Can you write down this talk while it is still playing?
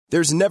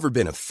There's never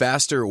been a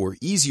faster or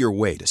easier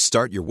way to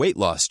start your weight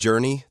loss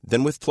journey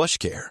than with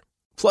PlushCare.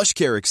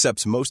 PlushCare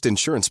accepts most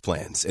insurance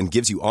plans and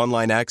gives you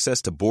online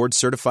access to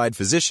board-certified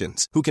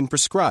physicians who can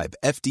prescribe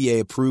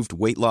FDA-approved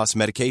weight loss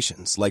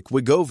medications like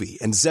Wegovy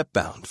and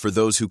Zepbound for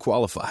those who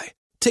qualify.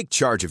 Take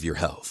charge of your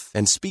health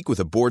and speak with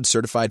a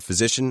board-certified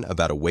physician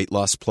about a weight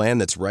loss plan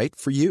that's right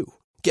for you.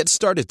 Get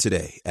started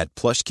today at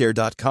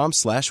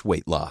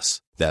plushcare.com/weight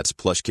loss. That's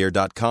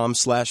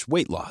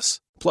plushcare.com/weight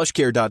loss.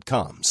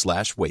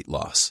 plushcare.com/weight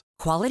loss.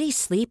 Quality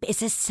sleep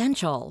is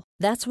essential.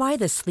 That's why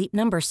the Sleep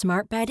Number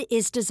Smart Bed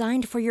is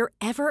designed for your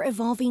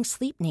ever-evolving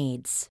sleep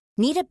needs.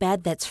 Need a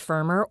bed that's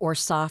firmer or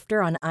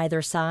softer on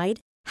either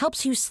side?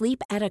 Helps you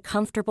sleep at a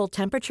comfortable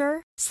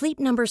temperature? Sleep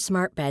Number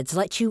Smart Beds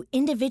let you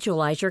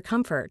individualize your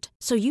comfort,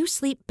 so you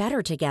sleep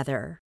better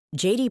together.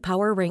 J.D.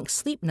 Power ranks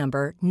Sleep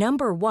Number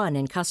number 1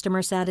 in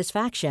customer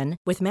satisfaction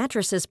with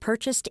mattresses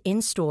purchased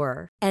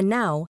in-store. And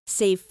now,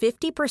 save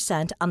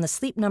 50% on the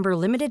Sleep Number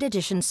Limited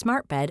Edition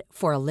Smart Bed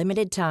for a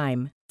limited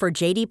time. For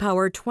J.D.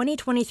 Power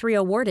 2023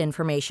 award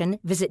information,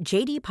 visit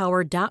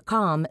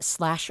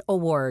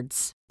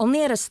jdpower.com/awards.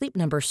 Only at a Sleep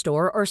Number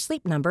store or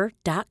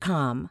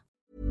sleepnumber.com.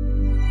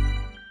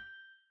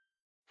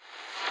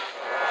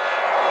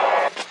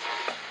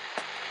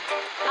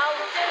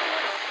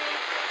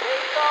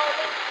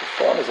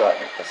 What is that?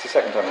 That's the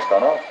second time it's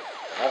gone off.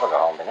 They never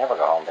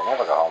go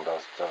home,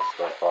 those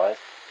boys.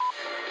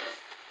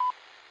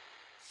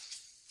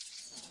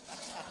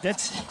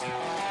 That's...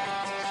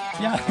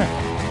 Yeah,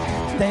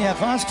 they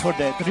have asked for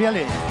that,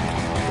 really.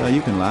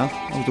 You can laugh.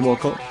 That was the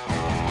World Cup.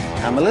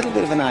 I'm a little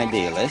bit of an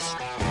idealist,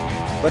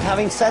 but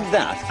having said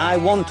that, I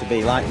want to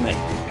be like me.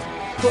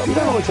 You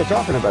don't know what you're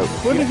talking about.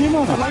 What did you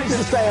know? I managed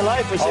to stay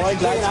alive for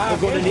 6 years. I'm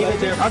going to leave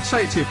it there. I'd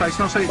say it to your face,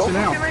 and I'll say it to you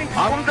now.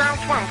 Come down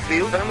to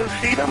Anfield and we'll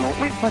see them, won't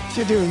we? What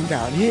you doing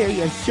down here,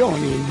 you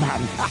shawny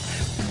man?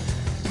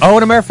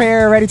 Owen and Murphy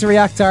here, ready to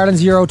react to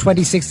Ireland's Euro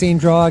 2016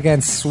 draw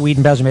against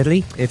Sweden, Belgium,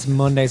 Italy. It's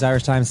Monday's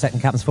Irish Times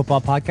Second Captain's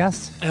Football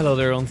Podcast. Hello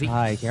there, Onsey.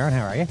 Hi, Kieran,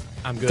 how are you?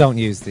 I'm good. Don't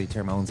use the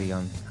term Onsey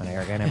on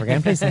air again, ever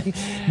again, please. Thank you.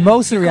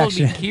 Most of the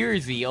reaction... You call me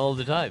Kiersey all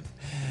the time.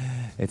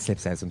 It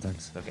slips out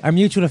sometimes. Okay. Our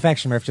mutual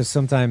affection, Murph, just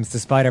sometimes,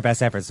 despite our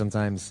best efforts,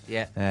 sometimes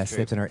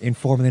slips in our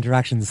informal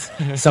interactions,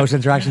 social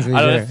interactions with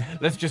each other.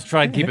 Let's just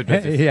try and keep it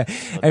business. Yeah.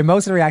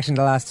 Most of the reaction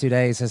the last 2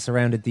 days has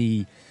surrounded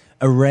the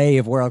array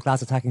of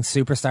world-class attacking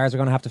superstars we're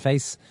going to have to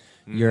face.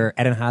 Your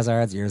Eden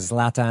Hazards, your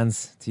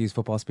Zlatans, to use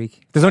football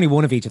speak. There's only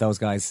one of each of those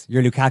guys.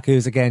 Your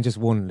Lukaku's, again, just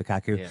one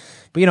Lukaku. Yeah.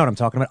 But you know what I'm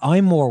talking about.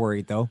 I'm more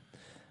worried, though.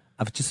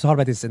 I've just thought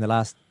about this in the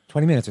last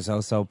 20 minutes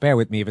or so bear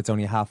with me if it's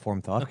only a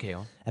half-formed thought. Okay.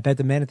 About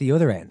the men at the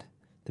other end.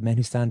 The men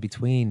who stand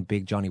between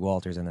big Johnny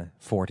Walters and a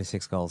 4 to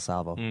 6 goal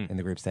salvo in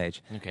the group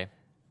stage. Okay.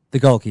 The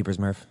goalkeepers,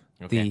 Murph.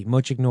 Okay. The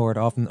much ignored,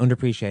 often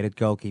underappreciated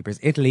goalkeepers.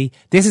 Italy,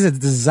 this is a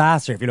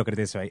disaster if you look at it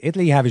this way.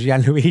 Italy have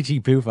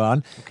Gianluigi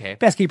Buffon. Okay.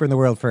 Best keeper in the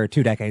world for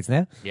 2 decades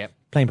now. Yep.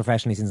 Playing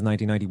professionally since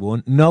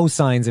 1991. No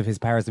signs of his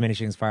powers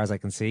diminishing as far as I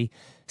can see.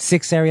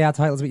 6 Serie A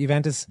titles with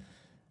Juventus.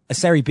 A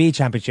Serie B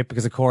championship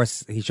because, of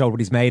course, he showed what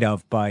he's made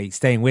of by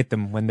staying with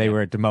them when they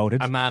were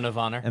demoted. A man of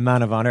honour. A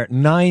man of honour.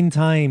 9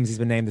 times he's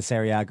been named the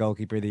Serie A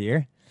goalkeeper of the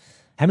year.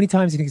 How many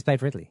times do you think he's played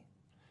for Italy?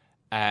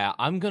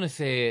 I'm going to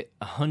say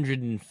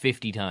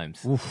 150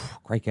 times. Oof,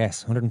 great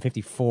guess.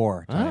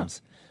 154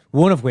 times.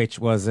 One of which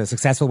was a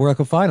successful World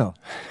Cup final.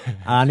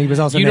 And he was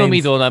also You named, know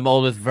me, though, and I'm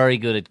always very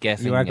good at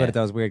guessing. You are good at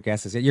those weird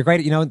guesses. You're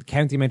great at,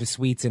 count the amount of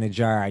sweets in a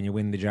jar and you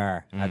win the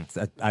jar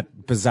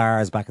at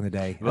bazaars back in the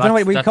day. Well, I don't know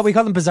what we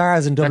call them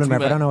bazaars in Dublin,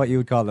 Murph. I don't know what you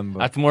would call them. But.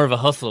 That's more of a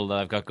hustle that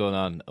I've got going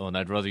on. Oh, and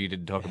I'd rather you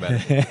didn't talk about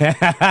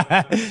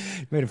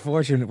it. Made a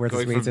fortune worth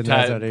of sweets in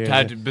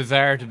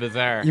bazaar to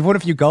bazaar. You've won a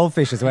few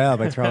goldfish as well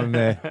by throwing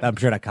the... I'm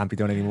sure that can't be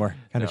done anymore.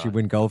 Can't actually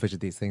win goldfish at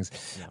these things.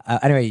 No.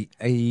 Anyway,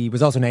 he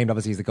was also named,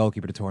 obviously, as the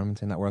goalkeeper of the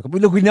tournament in that World Cup.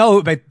 Look, we know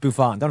about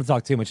Buffon. Don't have to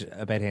talk too much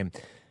about him.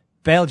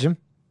 Belgium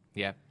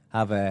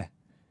have a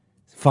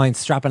fine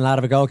strapping lad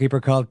of a goalkeeper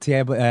called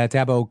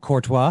Thibaut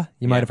Courtois.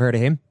 You might have heard of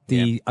him.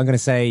 I'm going to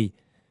say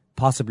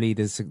possibly,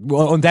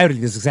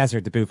 undoubtedly the successor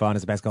to Buffon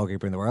is the best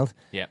goalkeeper in the world.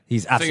 Yeah.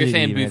 He's absolutely So you're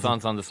saying amazing.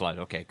 Buffon's on the slide.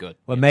 Okay, good.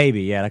 Well,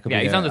 maybe, that could be.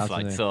 Yeah, he's on the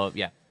slide, so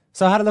yeah.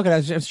 So I had a look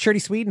at it. Surely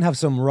Sweden have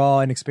some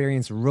raw,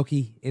 inexperienced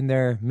rookie in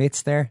their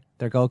midst there.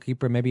 Their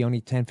goalkeeper, maybe only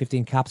 10,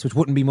 15 caps, which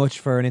wouldn't be much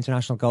for an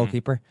international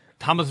goalkeeper.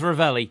 Thomas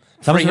Ravelli.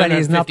 Thomas Ravelli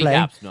is not playing.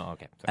 Caps. No,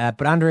 okay.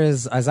 But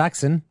Andreas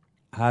Isaacson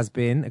has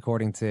been,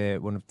 according to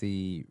one of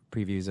the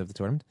previews of the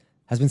tournament,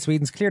 has been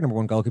Sweden's clear number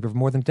 1 goalkeeper for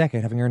more than a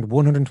decade, having earned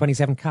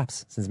 127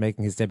 caps since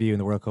making his debut in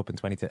the World Cup in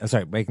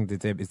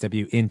his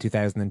debut in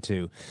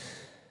 2002.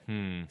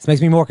 This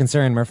makes me more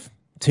concerned, Murph.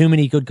 Too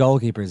many good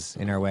goalkeepers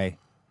in our way.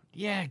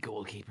 Yeah,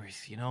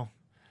 goalkeepers,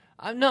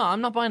 I'm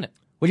not buying it.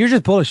 Well, you're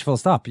just bullish, full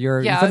stop.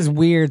 You've got this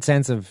weird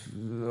sense of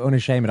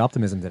unashamed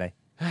optimism today.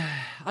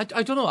 I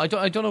don't know. I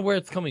don't know where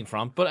it's coming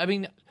from. But, I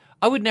mean,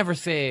 I would never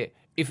say...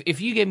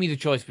 If you gave me the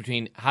choice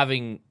between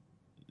having...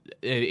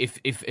 If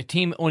a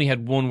team only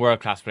had one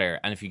world-class player,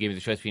 and if you gave me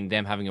the choice between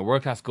them having a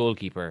world-class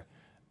goalkeeper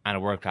and a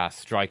world-class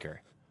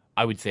striker,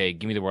 I would say,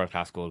 give me the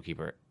world-class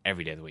goalkeeper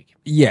every day of the week.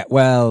 Yeah,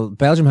 well,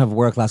 Belgium have a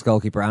world-class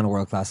goalkeeper and a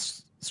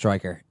world-class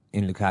striker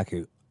in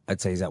Lukaku. I'd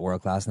say he's at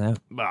world-class now.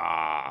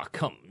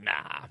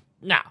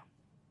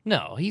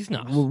 No, he's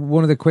not.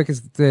 One of the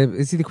quickest,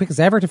 is he the quickest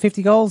ever to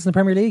 50 goals in the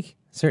Premier League?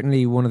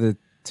 Certainly one of the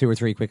 2 or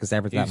 3 quickest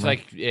ever to that. He's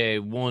like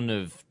one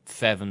of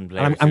 7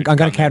 players. I'm going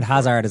to count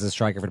Hazard as a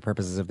striker for the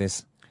purposes of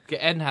this.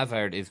 Eden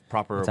Hazard is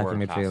proper attacking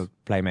world-class midfield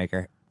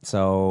playmaker.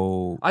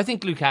 So I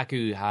think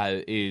Lukaku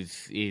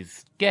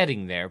is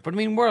getting there, but I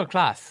mean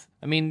world-class.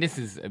 I mean, this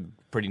is a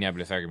pretty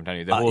nebulous argument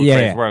anyway. The whole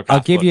phrase world-class.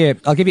 I'll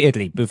give you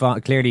Italy. Buffon,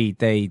 clearly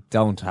they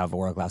don't have a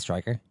world-class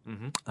striker,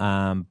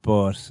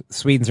 but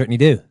Sweden certainly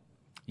do.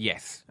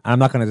 Yes. I'm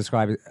not going to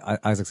describe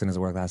Isaacson as a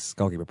world-class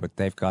goalkeeper, but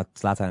they've got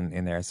Zlatan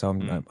in there, so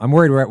I'm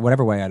worried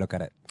whatever way I look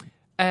at it.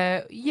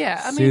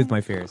 Soothe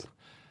my fears.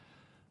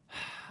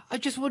 I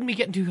just wouldn't be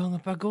getting too hung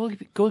up about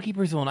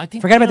goalkeepers on.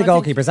 Forget about the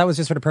goalkeepers. That was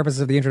just for the purposes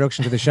of the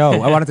introduction to the show.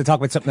 I wanted to talk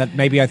about something that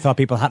maybe I thought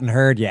people hadn't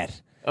heard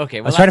yet. Okay,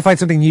 well, I was trying to find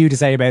something new to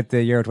say about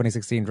the Euro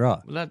 2016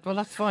 draw. Well,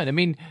 that's fine. I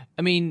mean,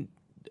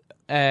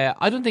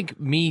 I don't think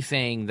me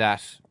saying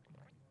that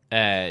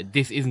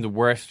this isn't the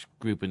worst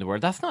group in the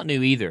world. That's not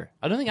new either.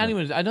 I don't think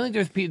anyone. I don't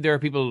think there are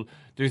people.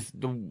 There's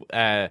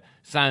the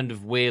sound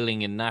of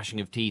wailing and gnashing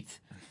of teeth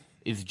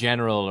is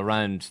general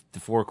around the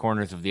 4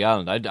 corners of the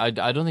island. I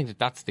don't think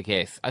that's the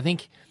case. I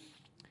think.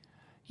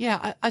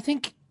 Yeah, I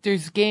think the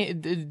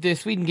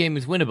Sweden game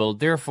is winnable.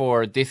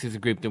 Therefore, this is a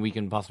group that we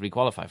can possibly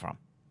qualify from.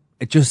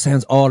 It just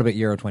sounds all about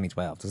Euro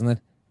 2012, doesn't it?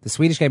 The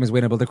Swedish game is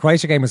winnable. The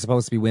Croatia game is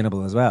supposed to be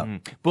winnable as well.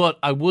 But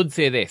I would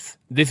say this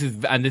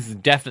is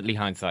definitely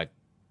hindsight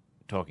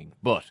talking.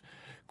 But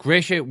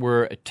Croatia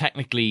were a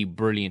technically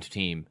brilliant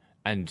team,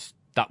 and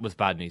that was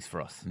bad news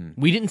for us.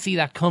 We didn't see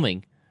that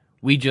coming.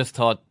 We just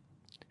thought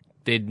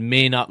they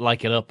may not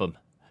like it up them.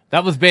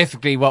 That was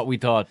basically what we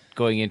thought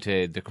going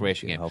into the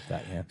Croatia game. Hope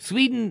that, yeah.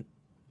 Sweden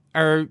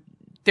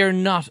they're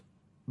not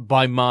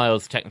by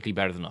miles technically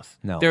better than us.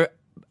 No. They're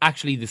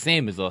actually the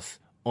same as us,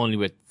 only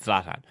with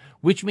Zlatan.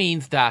 Which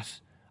means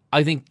that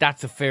I think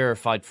that's a fairer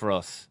fight for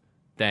us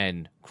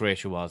than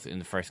Croatia was in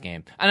the first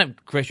game.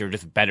 And Croatia are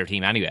just a better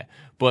team anyway.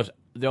 But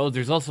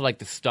there's also like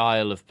the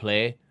style of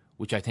play,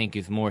 which I think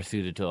is more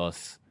suited to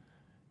us.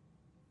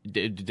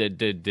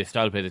 The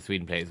style of play that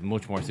Sweden plays is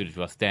much more suited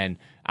to us than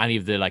any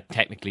of the like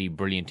technically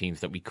brilliant teams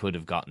that we could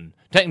have gotten.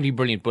 Technically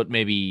brilliant, but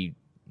maybe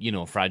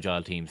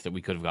fragile teams that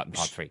we could have gotten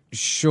pot 3.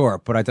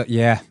 Sure, but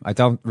I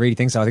don't really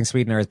think so. I think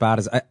Sweden are as bad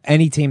as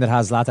any team that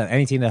has Zlatan,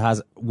 any team that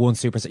has one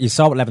superstar. You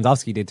saw what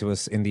Lewandowski did to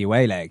us in the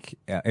away leg,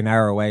 in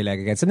our away leg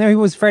against. And now he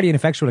was fairly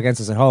ineffectual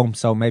against us at home,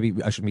 so maybe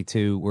I shouldn't be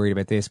too worried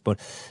about this. But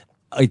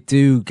I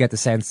do get the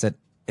sense that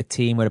a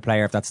team with a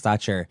player of that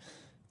stature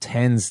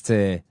tends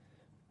to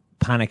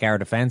panic our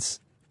defence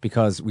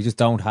because we just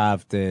don't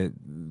have the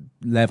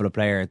level of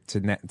player to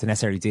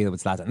necessarily deal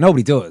with Zlatan.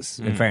 Nobody does,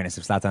 in fairness,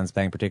 if Zlatan's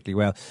playing particularly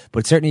well.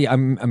 But certainly,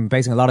 I'm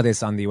basing a lot of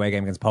this on the away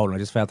game against Poland. I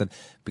just felt that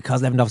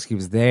because Lewandowski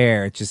was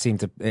there, it just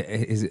seemed to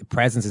his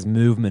presence, his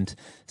movement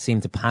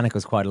seemed to panic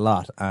us quite a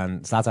lot.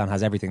 And Zlatan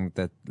has everything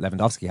that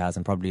Lewandowski has,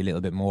 and probably a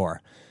little bit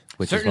more.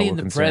 Which certainly is what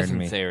in the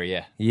presence me.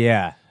 Area.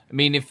 Yeah. I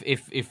mean,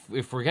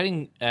 if we're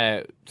getting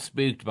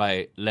spooked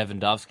by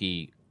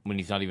Lewandowski when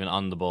he's not even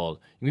on the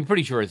ball, I'm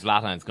pretty sure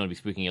Zlatan is going to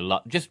be spooking a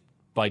lot just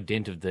by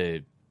dint of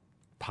the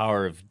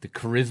power of the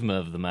charisma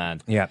of the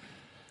man. Yeah.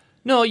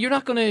 No, you're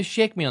not going to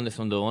shake me on this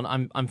one though.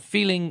 And I'm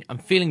feeling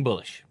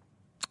bullish.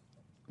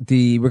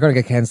 We're going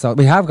to get Ken's thoughts.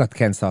 We have got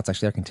Ken's thoughts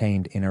actually. They're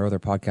contained in our other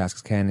podcast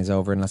because Ken is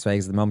over in Las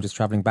Vegas at the moment, just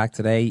travelling back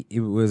today. It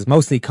was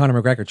mostly Conor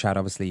McGregor chat,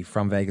 obviously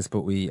from Vegas,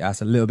 but we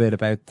asked a little bit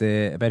about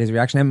his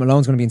reaction. Emma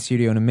Malone's going to be in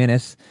studio in a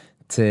minute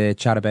to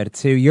chat about it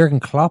too. Jurgen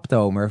Klopp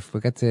though, Murph,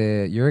 we'll get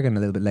to Jurgen a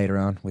little bit later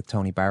on with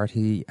Tony Barrett.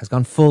 He has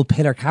gone full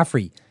Pillar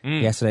Caffrey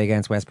yesterday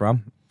against West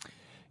Brom.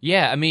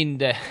 Yeah, I mean,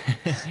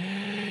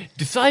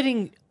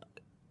 deciding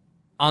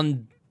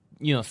on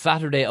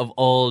Saturday of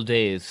all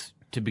days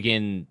to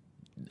begin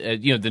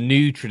the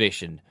new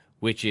tradition,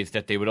 which is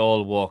that they would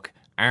all walk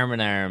arm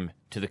in arm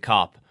to the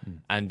Kop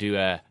and do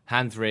a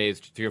hands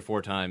raised 3 or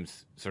 4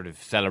 times sort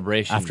of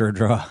celebration after a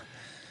draw,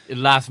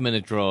 last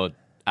minute draw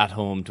at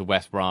home to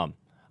West Brom.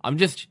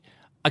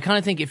 I kind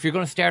of think if you're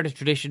going to start a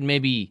tradition,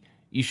 maybe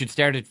you should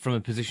start it from a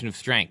position of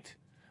strength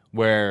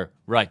where,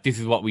 right, this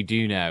is what we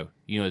do now,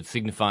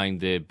 signifying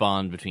the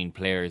bond between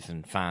players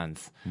and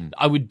fans.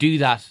 I would do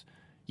that,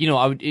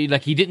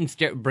 he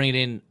didn't bring it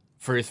in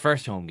for his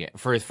first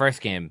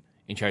game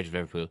in charge of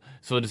Liverpool.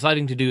 So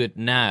deciding to do it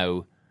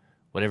now,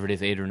 whatever it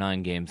is, 8 or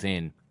 9 games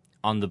in,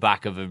 on the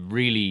back of a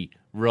really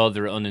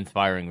rather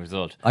uninspiring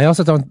result. I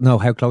also don't know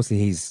how closely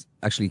he's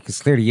actually,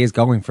 because clearly he is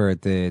going for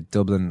the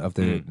Dublin of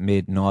the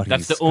mid-noughties.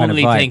 That's the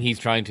only thing he's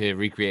trying to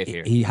recreate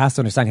here. He has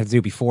to understand how to do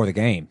it before the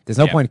game. There's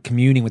no point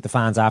communing with the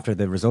fans after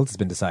the result has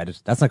been decided.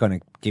 That's not going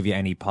to give you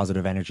any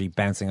positive energy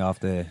bouncing off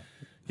the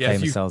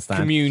famous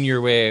stand. Commune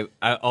your way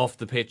off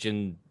the pitch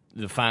and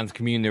the fans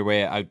commune their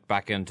way out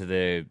back into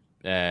the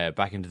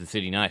back into the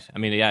city night. I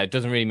mean, yeah, it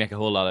doesn't really make a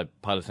whole lot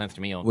of pile of sense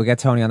to me. We'll get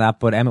Tony on that,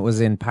 but Emmett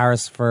was in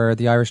Paris for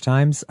the Irish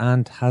Times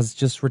and has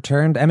just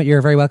returned. Emmett,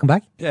 you're very welcome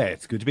back. Yeah,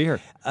 it's good to be here.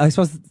 I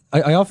suppose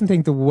I often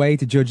think the way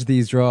to judge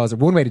these draws, or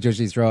one way to judge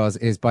these draws,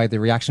 is by the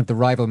reaction of the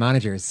rival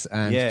managers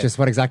and just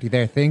what exactly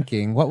they're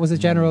thinking. What was the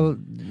general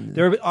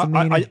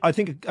I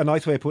think a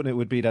nice way of putting it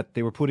would be that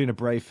they were putting a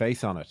brave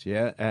face on it.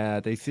 Yeah,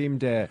 they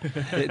seemed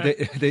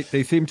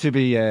they seemed to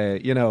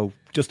be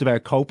just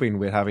about coping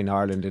with having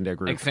Ireland in their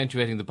group,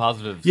 accentuating the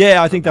positives.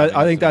 Yeah, I think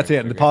that's it.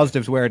 And the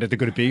positives were that they're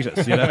going to beat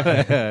us.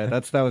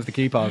 That was the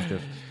key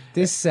positive.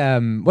 This there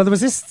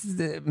was this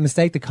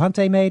mistake that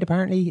Conte made,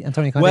 apparently.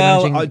 Antonio Conte.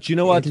 Well, do you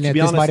know what? To be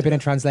this honest, might have been a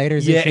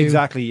translator's issue. Yeah,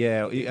 exactly.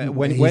 Yeah,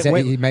 when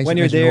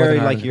you're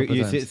there, like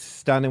you're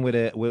standing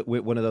with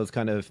one of those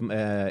kind of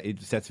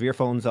sets of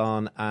earphones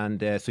on, and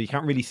so you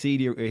can't really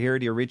hear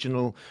the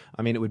original.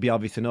 I mean, it would be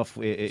obvious enough,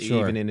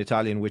 even in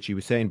Italian, which he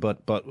was saying, but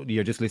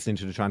you're just listening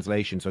to the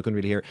translation, so I couldn't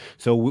really hear.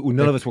 So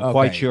none of us were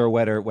quite sure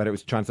whether it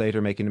was the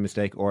translator making a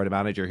mistake or the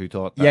manager who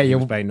thought that he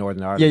was playing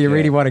Northern Ireland. Yeah, you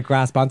really want to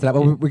grasp onto that.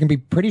 But we can be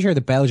pretty sure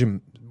the Belgium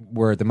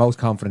were the most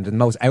confident and the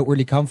most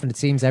outwardly confident. It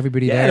seems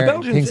everybody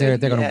there thinks they're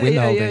going to win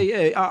the whole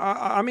thing.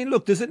 I mean,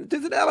 look, there's an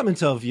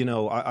element of,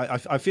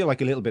 I feel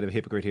like a little bit of a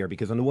hypocrite here,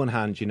 because on the one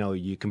hand,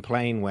 you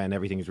complain when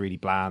everything is really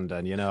bland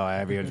and,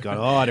 everyone's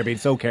gone, they're being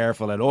so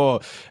careful and,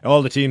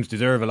 all the teams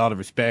deserve a lot of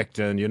respect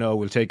and,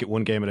 we'll take it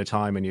one game at a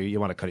time, and you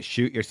want to kind of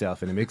shoot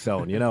yourself in the mix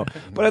zone,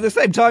 But at the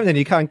same time, then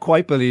you can't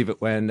quite believe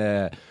it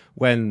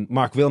when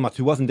Mark Wilmot,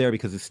 who wasn't there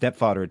because his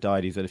stepfather had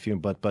died, he's at a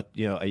funeral, but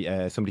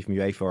somebody from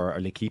UEFA or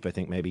L'Equipe, I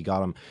think, maybe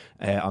got him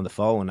on the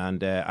phone,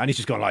 and he's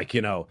just going like,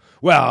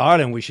 well,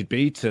 Ireland we should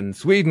beat, and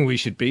Sweden we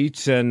should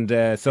beat, and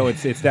so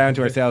it's down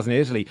to ourselves in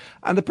Italy.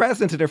 And the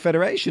president of their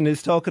federation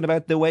is talking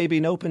about the way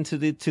being open to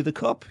the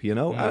cup,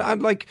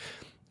 and like,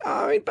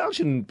 I mean,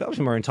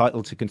 Belgium are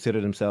entitled to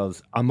consider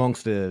themselves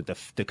amongst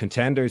the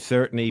contenders,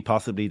 certainly,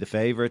 possibly the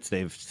favourites.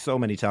 They've so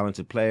many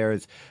talented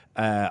players.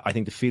 I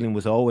think the feeling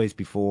was always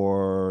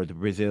before the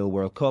Brazil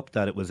World Cup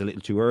that it was a little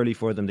too early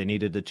for them. They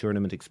needed the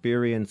tournament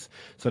experience.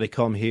 So they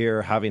come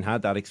here having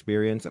had that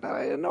experience. And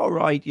I know,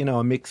 right,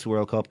 a mixed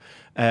World Cup.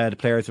 The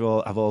players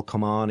have all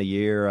come on a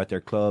year at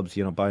their clubs,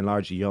 by and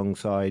large a young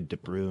side. De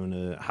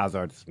Bruyne,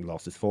 Hazard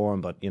lost his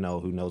form, but,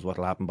 who knows what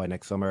will happen by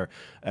next summer.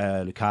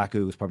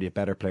 Lukaku is probably a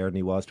better player than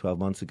he was 12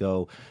 months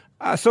ago.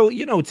 So,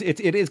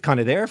 it is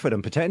kind of there for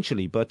them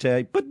potentially, but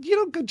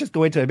you don't just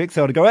go into a mix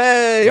zone and go,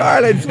 hey,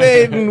 Ireland,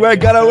 Sweden, we're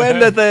going to win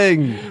the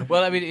thing.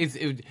 Well, I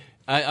mean,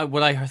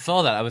 when I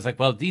saw that, I was like,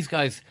 well, these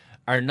guys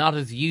are not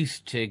as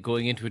used to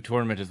going into a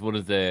tournament as one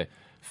of the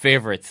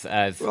favourites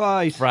as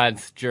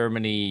France,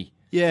 Germany.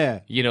 Yeah.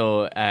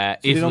 Italy.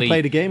 They don't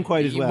play the game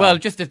quite as well. Well,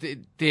 just that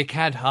they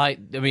can't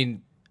hide. I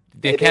mean,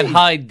 they can't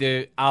hide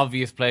the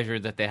obvious pleasure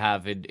that they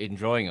have in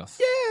enjoying us.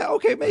 Yeah,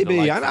 okay,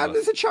 maybe. And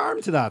there's a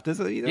charm to that.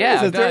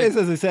 There is,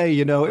 as I say,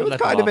 it was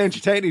kind of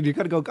entertaining. You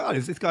kind of go, God,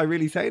 is this guy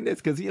really saying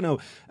this? Because,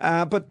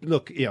 but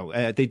look,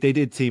 they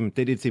did seem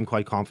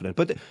quite confident.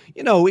 But,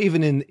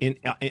 even in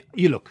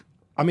you look,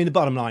 I mean, the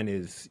bottom line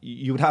is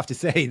you would have to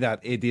say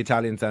that the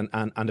Italians and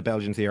the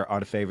Belgians here are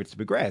the favourites to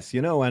progress,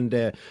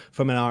 and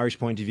from an Irish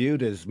point of view,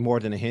 there's more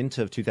than a hint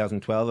of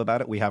 2012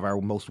 about it. We have our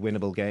most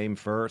winnable game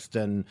first,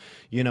 and,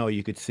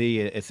 you could see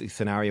a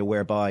scenario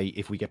whereby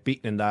if we get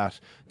beaten in that,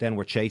 then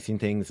we're chasing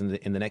things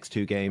in the next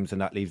two games,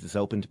 and that leaves us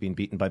open to being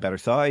beaten by better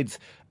sides.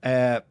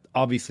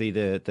 Obviously,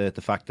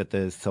 the fact that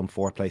there's some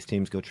fourth place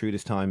teams go through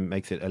this time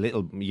makes it a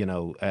little,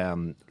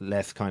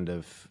 less kind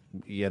of,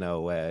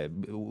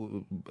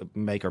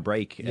 make or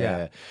break.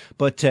 Yeah.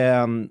 But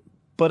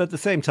at the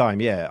same time,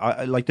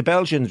 like the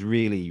Belgians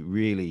really,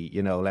 really,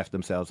 left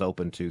themselves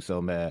open to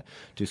some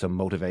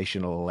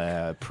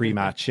motivational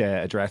pre-match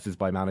addresses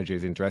by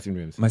managers in dressing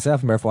rooms.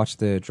 Myself and Murph watched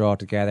the draw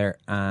together,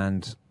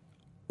 and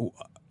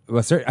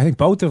I think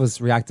both of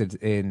us reacted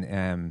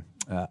in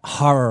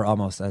horror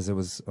almost as it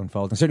was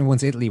unfolding. Certainly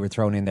once Italy were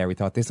thrown in there, we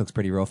thought this looks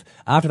pretty rough.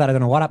 After that, I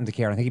don't know what happened to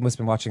Kieran. I think he must have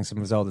been watching some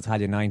of his old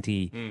Italian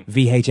 90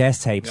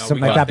 VHS tapes,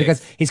 something like that,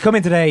 because he's come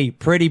in today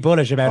pretty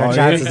bullish about our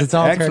chances. It's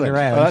all turned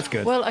around. Oh, that's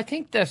good. Well, I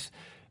think that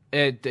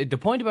the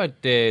point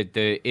about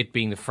it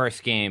being the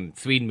first game,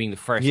 Sweden being the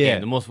first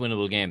game, the most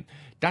winnable game,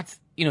 that's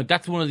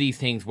one of these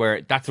things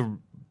where that's a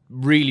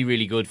really,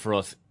 really good for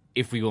us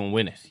if we go and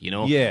win it,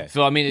 Yeah.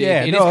 So, I mean, it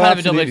is kind of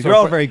a double-edged sword. They're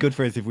all very good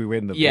for us if we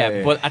win them.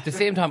 Yeah, but at the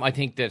same time, I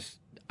think that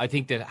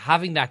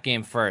having that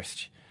game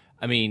first,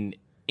 I mean,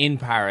 in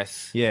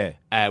Paris,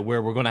 where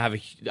we're going to have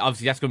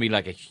obviously that's going to be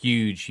like a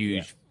huge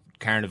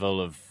carnival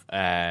of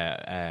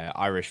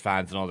Irish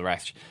fans and all the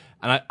rest.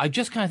 And I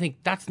just kind of think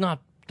that's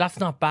not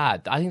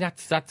bad. I think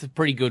that's a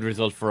pretty good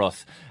result for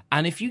us.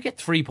 And if you get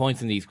 3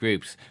 points in these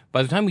groups,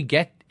 by the time we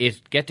get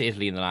to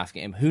Italy in the last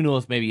game, who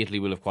knows? Maybe Italy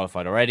will have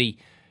qualified already.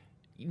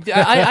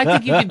 I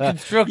think you can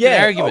construct an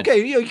argument.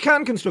 Okay, you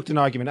can construct an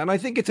argument, and I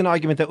think it's an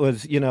argument that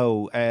was,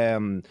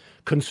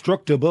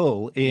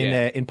 constructable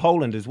in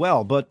Poland as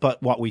well. But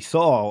what we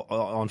saw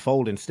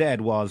unfold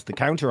instead was the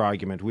counter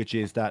argument, which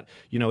is that,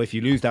 you know, if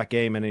you lose that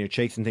game and you're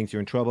chasing things, you're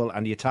in trouble.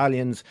 And the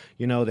Italians,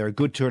 you know, they're a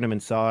good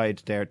tournament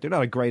side. They're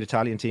not a great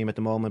Italian team at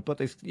the moment, but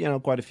there's, you know,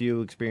 quite a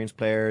few experienced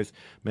players.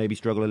 Maybe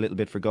struggle a little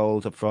bit for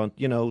goals up front.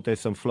 You know, there's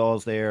some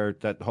flaws there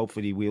that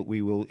hopefully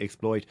we will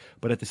exploit.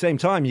 But at the same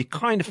time, you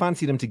kind of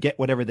fancy them to get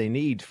whatever they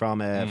need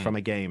from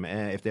a game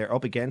if they're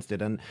up against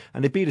it. And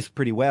they beat us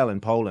pretty well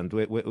in Poland.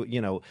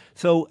 You know,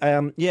 so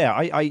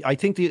I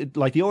think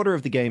the order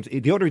of the games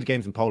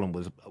in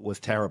Poland was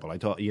terrible. I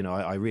thought, you know,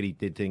 I really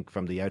did think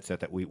from the outset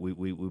that we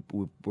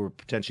were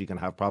potentially going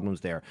to have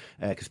problems there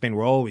because Spain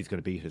were always going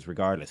to beat us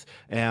regardless.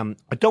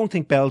 I don't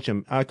think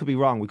Belgium. I could be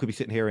wrong. We could be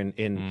sitting here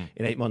in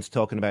 8 months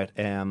talking about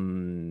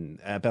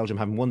Belgium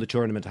having won the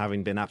tournament,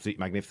 having been absolutely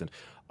magnificent.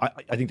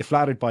 I think they're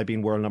flattered by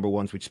being world number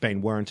ones, which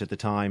Spain weren't at the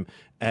time.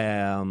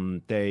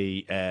 They're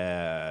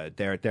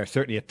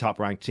certainly a top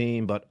ranked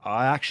team, but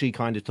I actually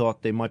kind of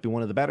thought they might be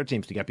one of the better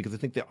teams to get because I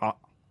think they are.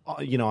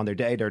 You know, on their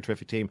day, they're a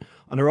terrific team.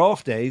 On their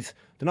off days,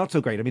 they're not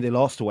so great. I mean, they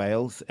lost to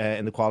Wales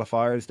in the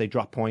qualifiers. They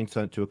dropped points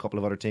to a couple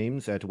of other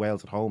teams, to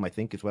Wales at home, I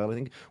think, as well. I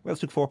think Wales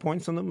took 4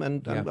 points on them,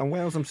 and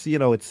Wales, you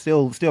know, it's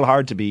still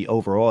hard to be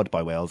overawed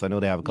by Wales. I know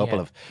they have a couple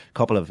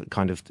of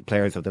kind of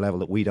players of the level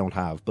that we don't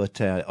have,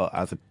 but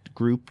as a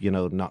group, you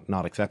know,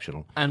 not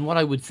exceptional. And what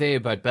I would say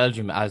about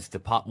Belgium as the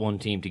pot one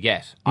team to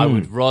get, I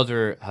would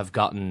rather have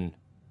gotten,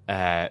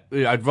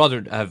 I'd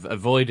rather have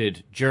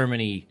avoided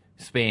Germany,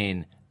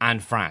 Spain,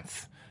 and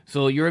France.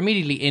 So you're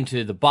immediately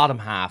into the bottom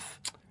half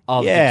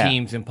of the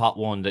teams in pot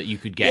one that you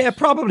could get. Yeah,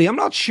 probably. I'm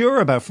not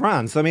sure about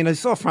France. I mean, I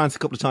saw France a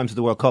couple of times at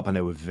the World Cup and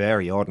they were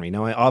very ordinary.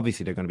 Now,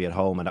 obviously, they're going to be at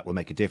home and that will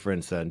make a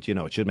difference, and, you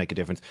know, it should make a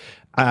difference.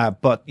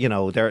 But, you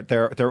know,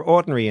 they're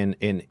ordinary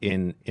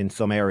in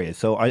some areas.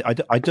 So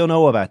I don't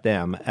know about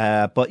them.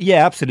 But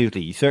yeah,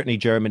 absolutely. Certainly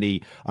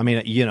Germany. I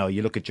mean, you know,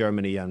 you look at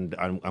Germany and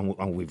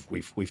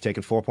we've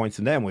taken 4 points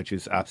from them, which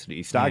is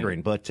absolutely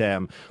staggering. But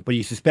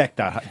you suspect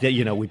that,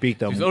 you know, we beat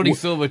them. There's only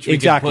so much we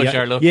can push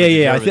our luck.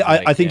 Yeah.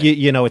 I think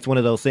you know, it's one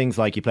of those things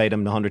like you played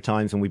them 100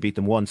 times and we beat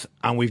them once,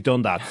 and we've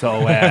done that.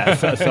 So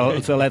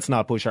so let's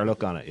not push our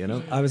luck on it. You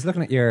know. I was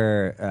looking at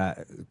your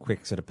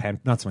quick sort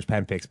of not so much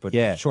pen picks, but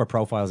short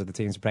profiles of the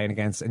teams you're playing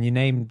against, and you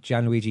named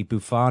Gianluigi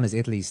Buffon as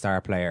Italy's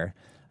star player.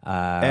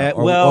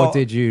 Or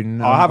did you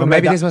know? I haven't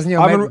maybe read this that.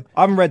 wasn't.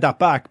 I haven't read that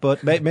back,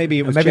 but maybe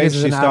it was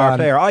changed to star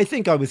player. I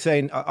think I was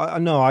saying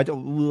no. I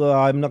don't.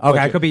 I'm not.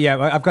 Okay, it could be. Yeah,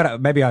 I've got it.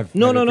 Maybe I've.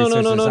 No.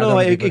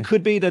 It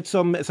could be that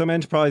some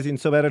enterprising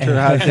sub editor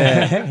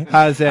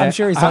has. I'm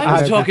sure he's. I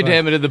was talking to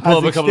him in the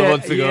pub a couple of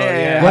months ago.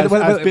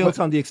 Has built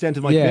on the extent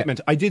of my commitment.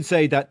 I did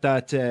say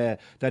that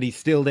he's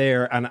still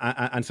there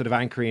and sort of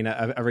anchoring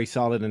a very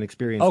solid and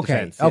experienced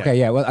defence. Okay,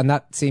 yeah. Well, and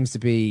that seems to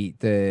be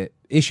the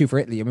issue for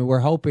Italy. I mean, we're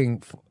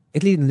hoping.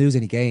 Italy didn't lose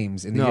any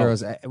games in the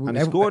Euros. And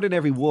they scored in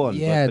every one,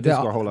 but didn't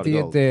score a whole lot of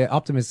goals. The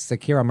optimists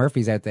like Kieran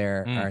Murphy's out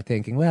there are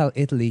thinking, well,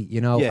 Italy,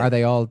 you know, are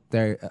they all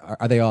there?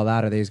 Are they all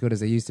that? Are they as good as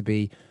they used to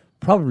be?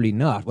 Probably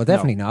not. Well,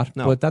 definitely not.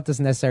 No. But that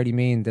doesn't necessarily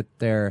mean that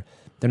they're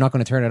not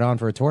going to turn it on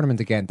for a tournament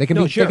again. They can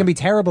they can be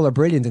terrible or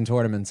brilliant in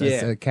tournaments.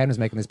 As Ken was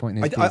making this point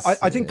in his piece.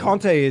 I think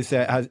Conte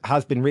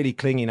has been really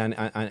clinging,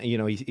 and you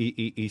know,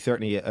 he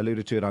certainly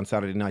alluded to it on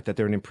Saturday night that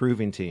they're an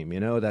improving team. You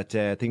know that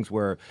things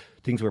were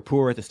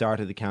poor at the start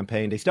of the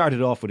campaign. They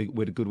started off with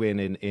a good win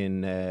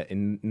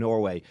in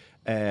Norway,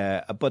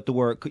 but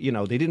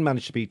they didn't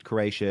manage to beat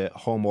Croatia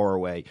home or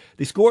away.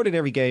 They scored in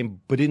every game,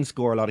 but didn't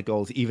score a lot of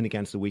goals even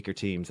against the weaker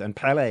teams. And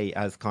Pele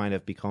has kind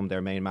of become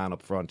their main man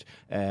up front.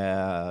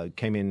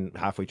 Came in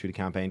halfway through the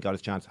campaign, got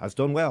his chance, has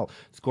done well,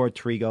 scored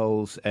 3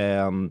 goals.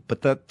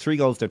 But that 3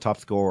 goals, their top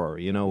scorer.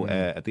 You know,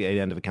 at the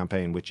end of a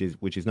campaign, which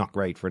is not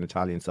great for an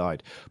Italian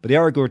side. But they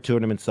are a good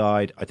tournament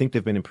side. I think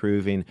they've been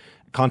improving.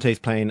 Conte's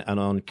playing an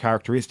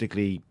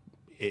uncharacteristically,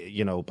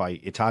 you know, by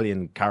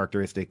Italian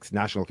characteristics,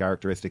 national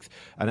characteristics,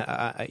 and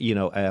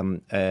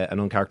an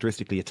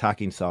uncharacteristically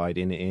attacking side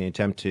in an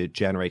attempt to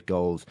generate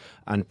goals,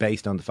 and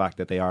based on the fact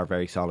that they are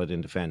very solid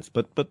in defence.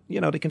 But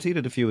you know, they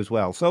conceded a few as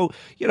well. So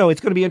you know,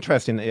 it's going to be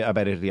interesting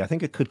about Italy. I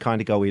think it could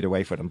kind of go either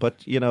way for them.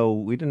 But you know,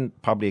 we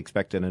didn't probably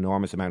expect an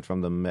enormous amount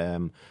from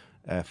them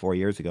 4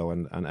 years ago,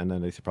 and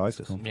then they surprised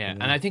us. Yeah,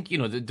 and I think, you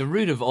know, the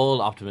root of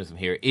all optimism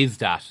here is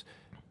that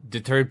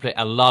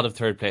a lot of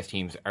third place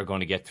teams are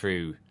going to get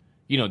through.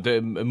 You know, the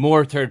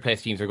more third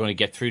place teams are going to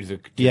get through to the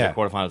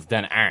quarterfinals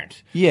than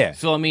aren't. Yeah.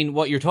 So I mean,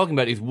 what you're talking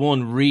about is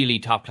one really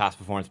top class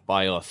performance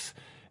by us,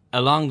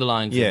 along the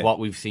lines of what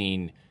we've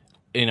seen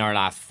in our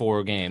last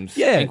 4 games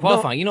in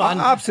qualifying. You know,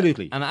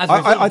 absolutely. And as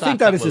I think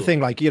that is the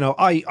thing. Like, you know,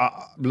 I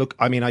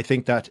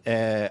think that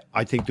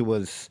I think there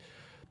was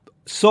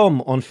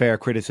some unfair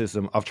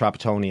criticism of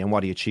Trapattoni and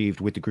what he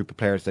achieved with the group of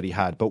players that he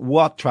had. But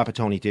what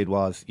Trapattoni did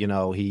was, you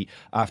know, he,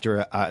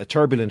 after a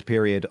turbulent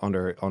period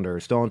under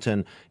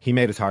Staunton, he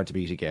made us hard to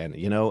beat again,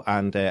 you know,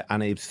 and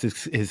his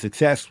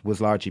success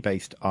was largely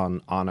based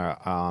on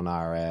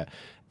how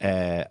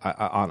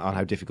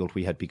difficult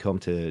we had become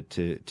to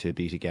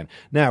beat again.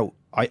 Now,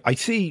 I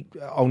see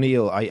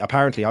O'Neill. I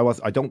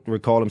don't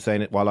recall him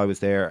saying it while I was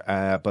there,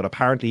 but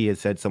apparently he has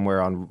said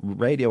somewhere on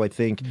radio, I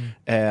think,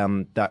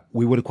 that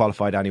we would have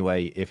qualified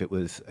anyway if it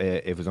was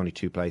only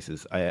 2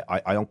 places.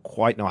 I don't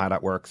quite know how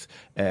that works.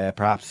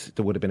 Perhaps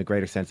there would have been a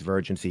greater sense of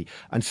urgency,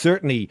 and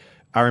certainly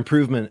our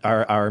improvement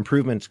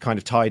kind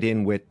of tied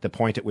in with the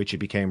point at which it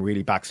became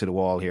really backs to the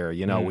wall here.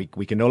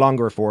 We can no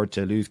longer afford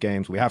to lose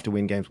games. We have to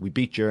win games. We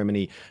beat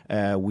Germany.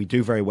 We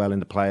do very well in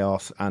the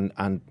playoffs,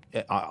 and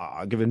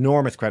I give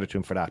enormous credit to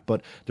him for that.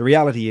 But the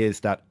reality is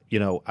that,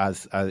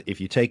 as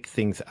if you take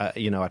things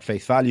at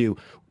face value,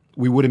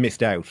 we would have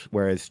missed out,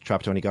 whereas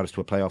Trapattoni got us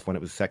to a playoff when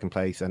it was second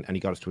place, and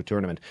he got us to a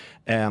tournament.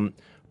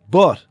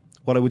 But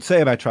what I would say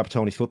about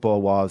Trapattoni's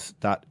football was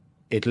that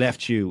it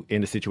left you in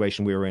the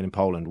situation we were in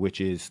Poland,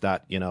 which is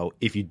that,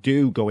 if you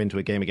do go into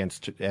a game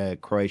against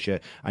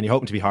Croatia and you're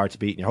hoping to be hard to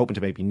beat and you're hoping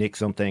to maybe nick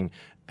something,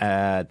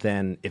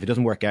 then if it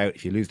doesn't work out,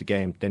 if you lose the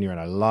game, then you're in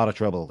a lot of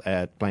trouble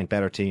playing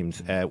better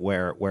teams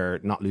where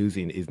not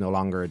losing is no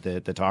longer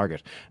the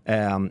target.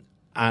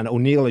 And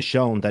O'Neill has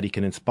shown that he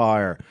can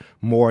inspire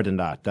more than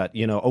that. That,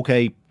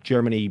 okay,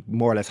 Germany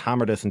more or less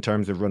hammered us in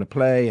terms of run of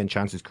play and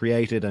chances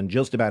created and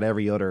just about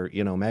every other,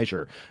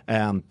 measure.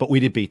 But we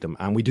did beat them,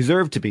 and we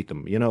deserved to beat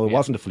them. It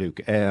wasn't a fluke.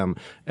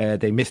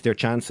 They missed their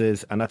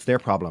chances, and that's their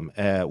problem.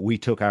 We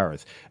took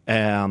ours.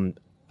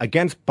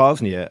 Against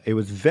Bosnia, it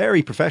was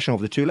very professional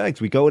over the 2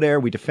 legs. We go there,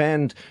 we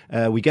defend,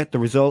 we get the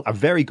result, a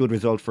very good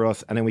result for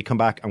us, and then we come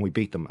back and we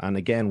beat them. And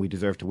again, we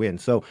deserve to win.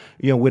 So,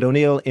 with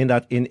O'Neill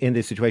in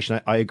this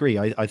situation, I agree.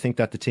 I think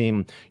that the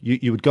team,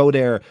 you would go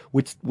there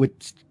with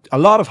a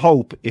lot of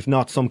hope, if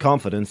not some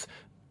confidence,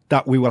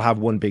 that we will have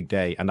one big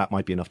day, and that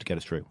might be enough to get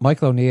us through.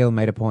 Michael O'Neill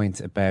made a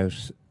point about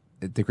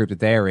the group that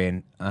they're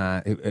in,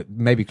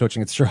 maybe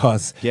clutching at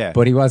straws. Yeah.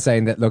 But he was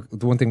saying that, look,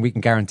 the one thing we can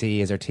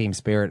guarantee is our team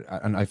spirit,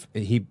 and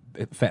he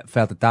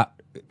felt that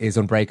is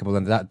unbreakable,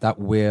 and that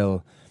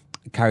will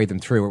carry them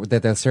through.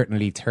 That they'll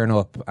certainly turn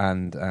up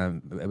and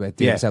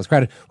do themselves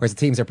credit. Whereas the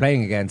teams they're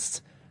playing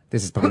against,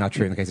 this is probably not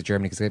true in the case of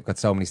Germany because they've got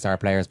so many star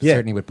players, but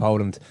certainly with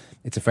Poland,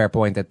 it's a fair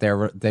point that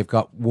they've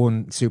got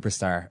one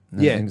superstar.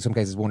 In some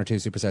cases, 1 or 2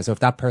 superstars. So if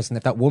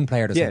that one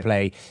player doesn't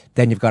play,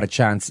 then you've got a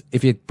chance.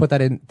 If you put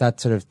that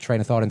sort of train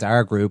of thought into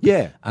our group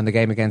and the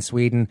game against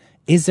Sweden,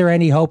 is there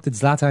any hope that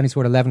Zlatan, who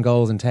scored 11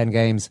 goals in 10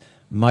 games,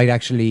 might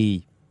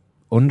actually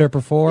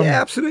underperform? Yeah,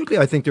 absolutely.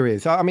 I think there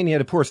is. I mean, he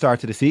had a poor start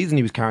to the season.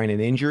 He was carrying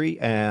an injury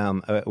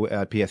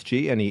at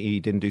PSG, and he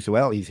didn't do so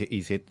well. He's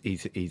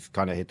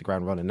kind of hit the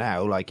ground running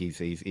now. Like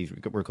he's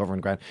recovering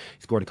ground.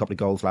 He scored a couple of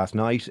goals last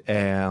night.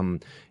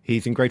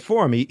 He's in great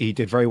form. He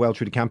did very well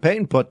through the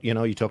campaign, but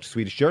you talk to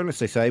Swedish journalists,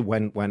 they say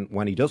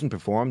when he doesn't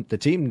perform, the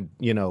team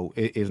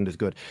isn't as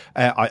good.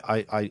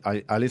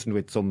 I listened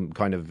with some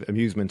kind of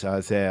amusement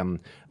as a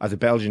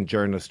Belgian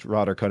journalist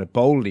rather kind of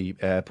boldly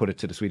put it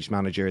to the Swedish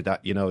manager that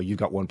you've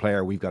got one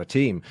player, we've got a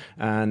team,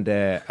 and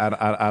I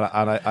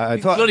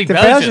thought bloody the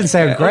Belgians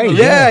sound great.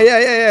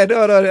 Yeah.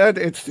 No,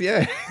 it's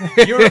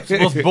Europe's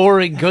most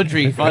boring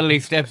country finally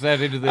steps out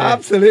into the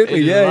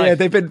absolutely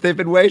They've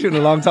been waiting a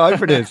long time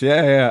for this.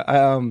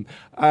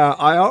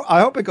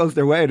 I hope it goes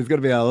their way. There's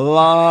going to be a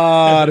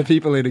lot of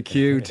people in a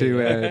queue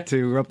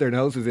to rub their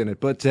noses in it.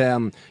 But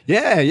Hamren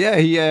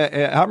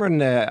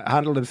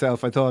handled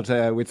himself, I thought,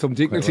 with some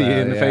dignity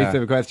in the face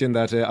of a question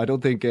that I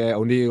don't think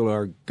O'Neill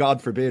or,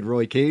 God forbid,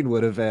 Roy Keane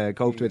would have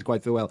coped with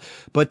quite so well.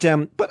 But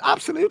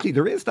absolutely,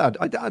 there is that.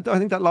 I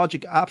think that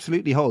logic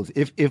absolutely holds.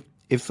 If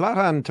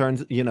Zlatan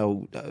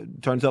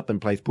turns up and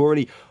plays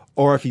poorly,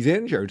 or if he's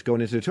injured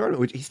going into the tournament,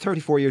 which he's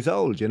 34 years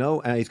old,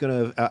 and he's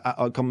going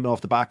to come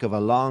off the back of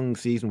a long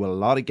season with a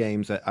lot of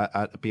games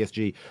at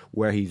PSG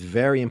where he's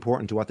very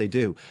important to what they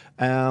do.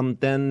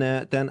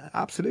 Then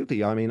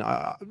absolutely. I mean,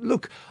 I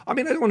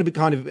don't want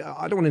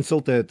to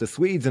insult the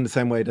Swedes in the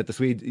same way that the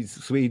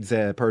Swedes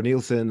Per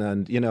Nielsen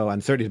and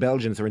certainly the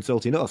Belgians are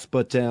insulting us.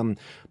 But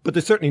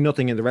there's certainly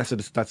nothing in the rest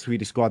of that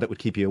Swedish squad that would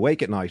keep you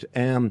awake at night.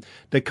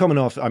 They're coming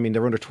off. I mean,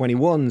 their under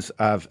 21s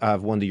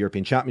have won the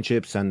European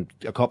Championships, and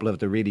a couple of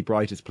the really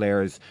brightest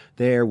players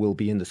there will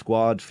be in the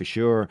squad for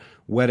sure.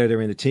 Whether they're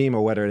in the team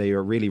or whether they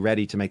are really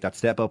ready to make that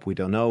step up, we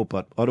don't know.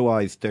 But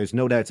otherwise, there's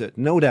no doubt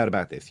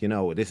about this.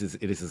 This is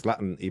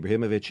Zlatan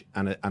Ibrahimovic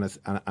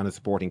and a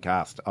supporting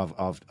cast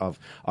of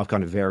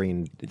kind of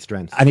varying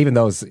strengths. And even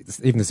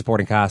the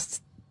supporting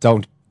casts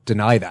don't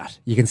deny that.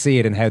 You can see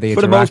it in how they interact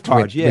for the most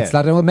part, with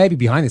Zlatan. Well, maybe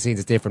behind the scenes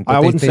it's different. But I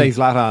wouldn't say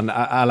Zlatan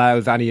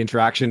allows any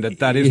interaction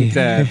that isn't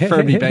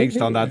firmly based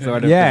on that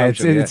sort of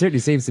devotion. It certainly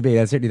seems to be.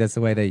 That's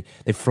the way they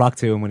flock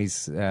to him when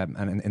he's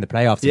and in the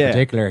playoffs in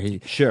particular.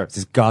 He's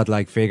this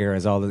godlike figure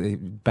as he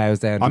bows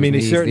down. I mean,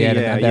 he's certainly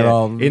and they're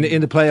all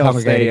in the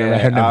playoffs.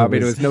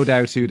 There was no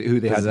doubt who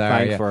they had to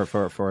thank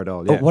for it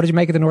all. Yeah. What did you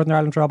make of the Northern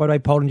Ireland draw, by the way?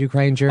 Poland,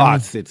 Ukraine,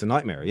 Germany. It's a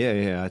nightmare.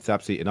 Yeah, it's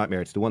absolutely a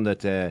nightmare. It's the one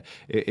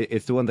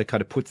that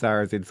kind of puts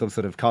ours in some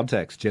sort of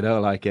context,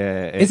 like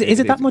is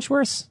it that much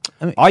worse?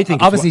 I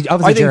think obviously I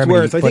think Germany,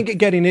 it's worse. I think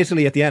getting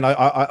Italy at the end,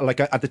 I like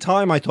at the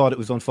time I thought it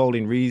was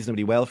unfolding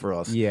reasonably well for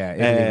us.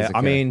 Yeah,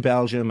 I mean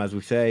Belgium, as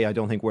we say, I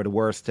don't think we're the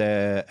worst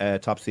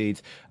top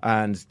seeds,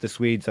 and the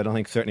Swedes, I don't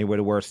think certainly we're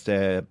the worst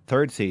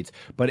third seeds.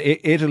 But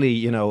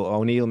Italy,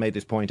 O'Neill made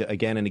this point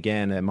again and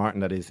again,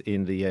 Martin, that is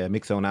in the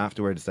mix zone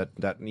afterwards,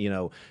 that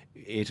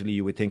Italy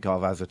you would think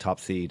of as a top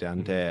seed,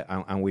 and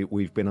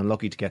we've been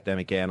unlucky to get them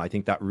again. I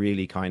think that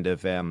really kind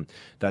of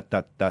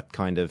that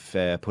kind of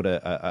put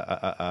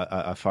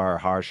a far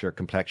harsher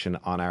complexion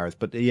on ours.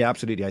 But yeah,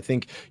 absolutely. I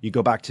think you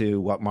go back to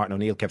what Martin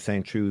O'Neill kept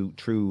saying through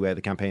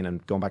the campaign,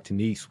 and going back to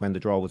Nice when the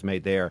draw was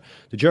made there,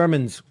 the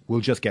Germans will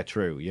just get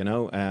through.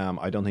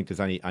 I don't think there's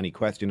any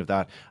question of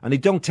that, and they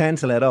don't tend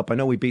to let up. I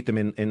know we beat them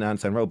in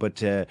Ansan Road,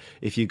 but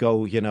if you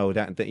go,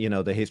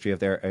 the history of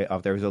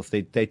their results,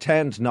 they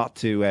tend not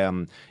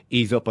to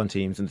ease up on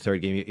teams in the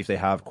third game if they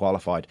have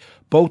qualified.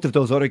 Both of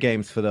those other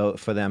games for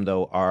them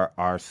though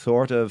are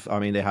sort of, I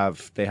mean, they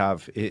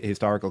have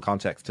historical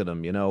context to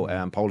them.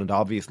 Poland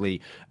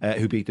obviously,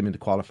 who beat them in the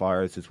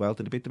qualifiers as well.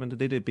 They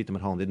did beat them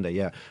at home, didn't they?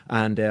 Yeah.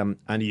 And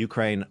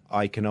Ukraine,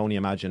 I can only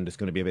imagine there's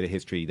going to be a bit of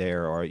history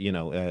there, or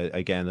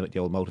again, the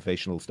old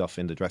motivational stuff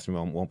in the dressing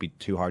room won't be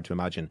too hard to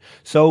imagine.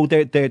 So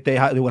they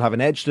will have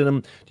an edge to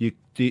them. The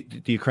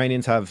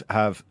Ukrainians have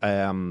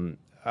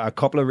a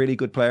couple of really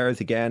good players.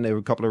 Again, there were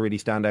a couple of really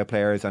standout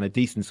players and a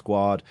decent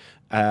squad.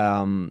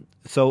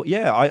 So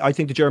yeah, I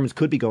think the Germans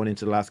could be going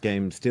into the last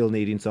game still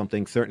needing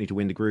something, certainly to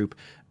win the group.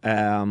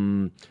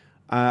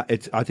 I think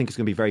it's going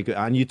to be very good.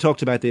 And you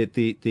talked about the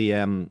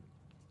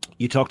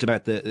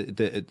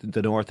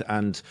North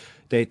and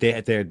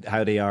they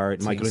how they are.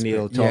 Michael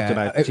O'Neill talked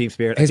about team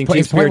spirit. His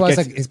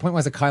point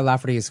was that Kyle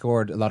Lafferty has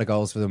scored a lot of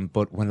goals for them,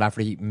 but when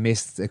Lafferty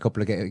missed a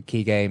couple of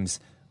key games,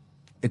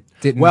 it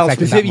didn't affect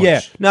them that much. Yeah,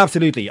 no,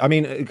 absolutely. I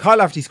mean, Kyle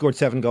Lafferty scored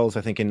 7 goals,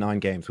 I think, in 9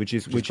 games, which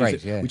is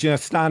great, which is a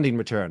standing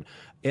return.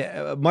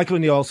 Michael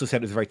O'Neill also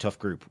said it was a very tough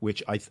group,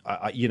 which I think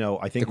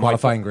the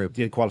qualifying group,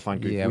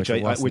 yeah, which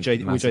I think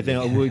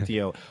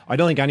would, I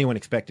don't think anyone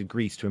expected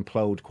Greece to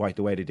implode quite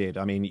the way they did.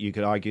 I mean, you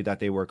could argue that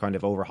they were kind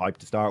of overhyped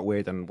to start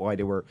with, and why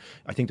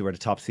I think they were the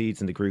top seeds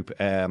in the group.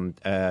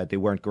 They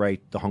weren't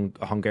great. The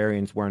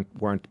Hungarians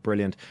weren't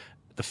brilliant.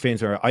 The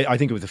Finns are, I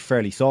think it was a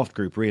fairly soft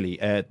group, really.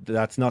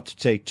 That's not to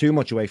take too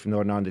much away from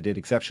Northern Ireland. They did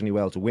exceptionally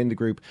well to win the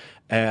group.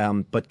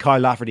 But Kyle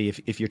Lafferty,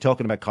 if you're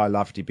talking about Kyle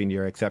Lafferty being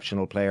your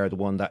exceptional player, the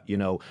one that,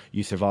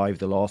 you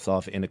survived the loss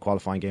of in a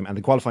qualifying game, and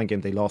the qualifying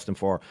game they lost him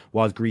for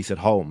was Greece at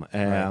home,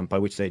 by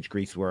which stage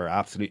Greece were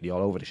absolutely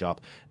all over the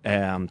shop,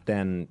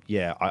 then,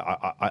 yeah,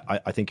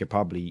 I think you're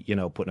probably,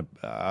 putting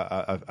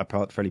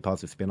a fairly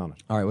positive spin on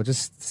it. All right, well,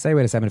 just stay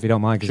with us, Evan, if you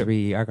don't mind, because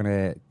we are going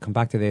to come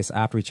back to this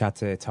after we chat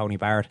to Tony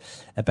Barrett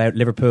about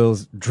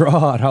Liverpool's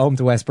draw at home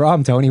to West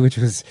Brom, Tony, which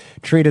was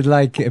treated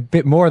like a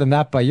bit more than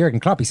that by Jurgen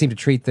Klopp. He seemed to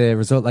treat the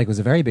result like it was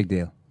a very big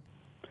deal.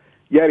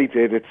 Yeah, he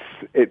did. It's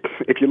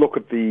if you look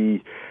at the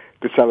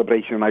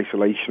celebration in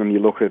isolation, and you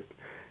look at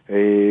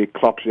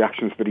Klopp's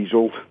reaction to the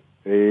result,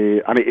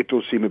 and it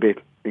does seem a bit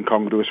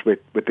incongruous with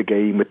the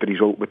game, with the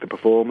result, with the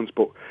performance,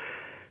 but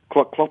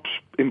Klopp's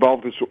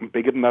involved in something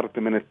bigger than that at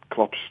the minute.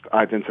 Klopp's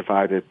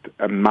identified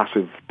a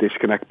massive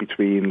disconnect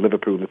between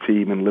Liverpool, the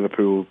team, and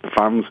Liverpool, the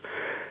fans.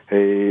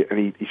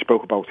 And he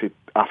spoke about it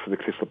after the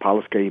Crystal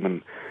Palace game,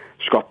 and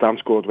Scott Dan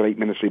scored with 8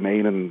 minutes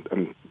remaining,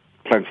 and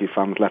plenty of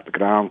fans left the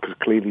ground because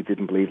clearly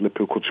didn't believe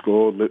Liverpool could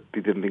score. They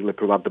didn't think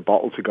Liverpool had the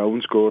bottle to go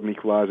and score an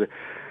equaliser.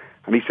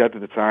 And he said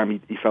at the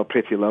time he felt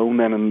pretty alone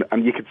then,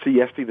 and you could see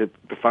yesterday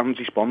that the fans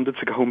responded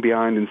to going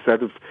behind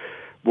instead of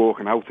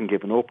walking out and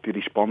giving up. They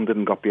responded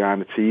and got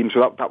behind the team.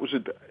 So that was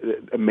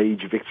a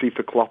major victory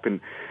for Klopp in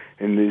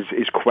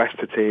his quest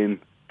to turn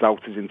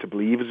doubters into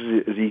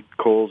believers, as he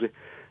calls it.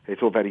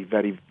 It's all very,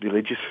 very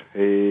religious,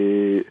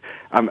 and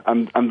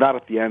that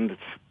at the end,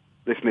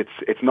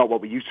 it's not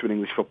what we're used to in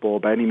English football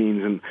by any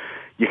means, and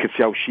you could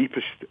see how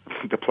sheepish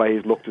the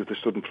players looked as they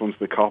stood in front of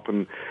the Kop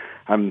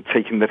and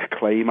taking the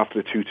claim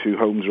after the 2-2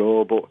 home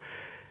draw. But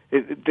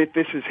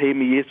this is him.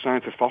 He is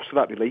trying to foster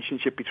that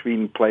relationship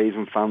between players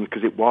and fans,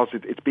 because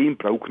it's been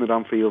broken at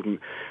Anfield, and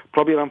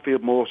probably at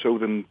Anfield more so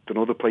than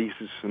other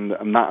places, and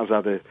that has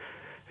had a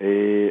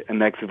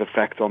negative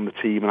effect on the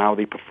team and how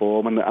they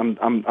perform, and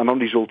on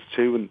results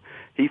too. And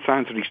he's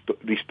trying to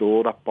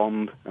restore that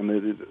bond,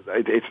 and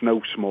it's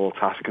no small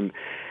task. And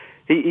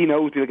he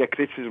knows he'll get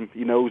criticism.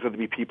 He knows there'll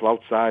be people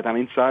outside and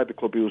inside the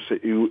club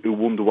who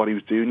wonder what he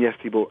was doing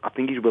yesterday. But I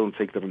think he's willing to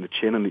take that on the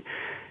chin. And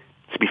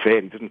to be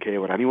fair, he doesn't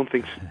care what anyone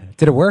thinks.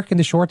 Did it work in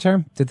the short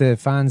term? Did the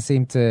fans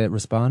seem to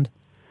respond?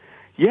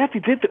 Yeah, they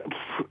did.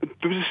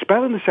 There was a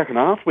spell in the second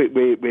half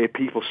where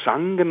people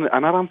sang, and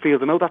at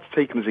Anfield, I know that's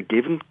taken as a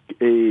given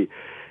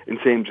in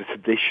terms of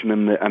tradition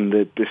and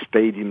the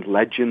stadium's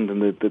legend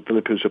and the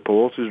Liverpool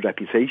supporters'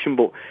 reputation,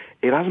 but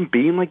it hasn't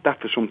been like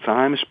that for some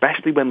time,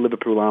 especially when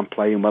Liverpool aren't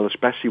playing well,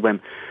 especially when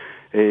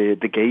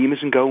the game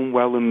isn't going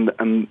well. And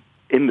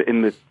in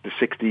the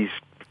 60s,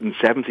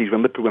 the 70s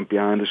when Liverpool went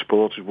behind, the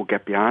supporters would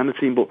get behind the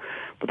team, but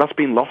that's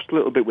been lost a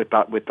little bit with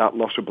that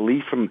loss of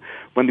belief. And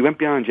when they went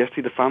behind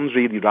yesterday, the fans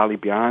really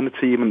rallied behind the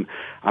team,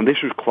 and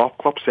this was Klopp.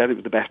 Klopp said it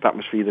was the best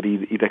atmosphere that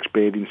he'd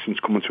experienced since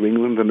coming to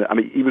England,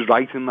 and he was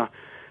right in that.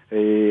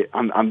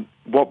 And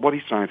what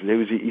he's trying to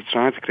do is he's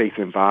trying to create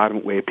an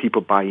environment where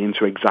people buy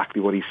into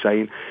exactly what he's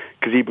saying,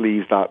 because he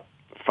believes that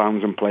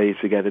fans and players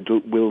together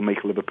will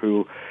make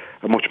Liverpool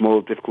a much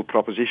more difficult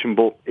proposition.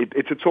 But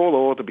it's a tall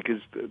order,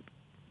 because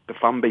the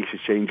fan base has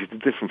changed. It's a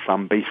different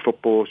fan base.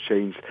 Football's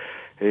changed.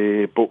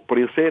 But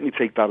he'll certainly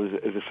take that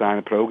as a sign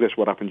of progress.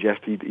 What happened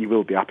yesterday, he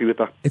will be happy with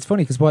that. It's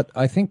funny because what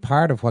I think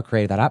part of what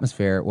created that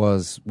atmosphere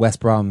was West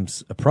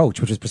Brom's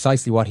approach, which is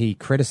precisely what he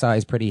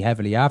criticised pretty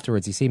heavily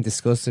afterwards. He seemed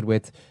disgusted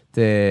with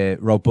the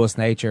robust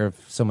nature of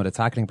some of the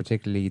tackling,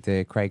 particularly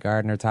the Craig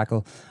Gardner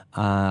tackle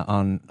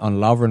on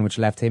Lovren, which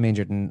left him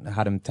injured and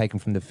had him taken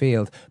from the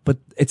field. But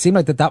it seemed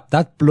like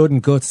that blood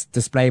and guts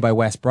display by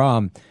West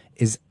Brom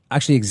is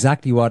actually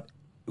exactly what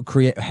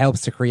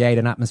helps to create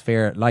an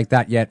atmosphere like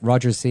that. Yet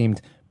Rodgers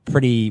seemed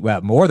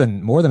more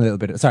than a little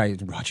bit. Sorry,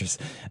 Rodgers.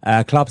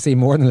 Klopp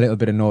seemed more than a little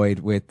bit annoyed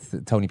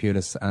with Tony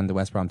Pulis and the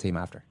West Brom team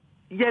after.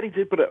 Yeah, he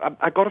did, but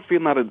I got a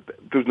feeling that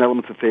there was an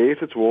element of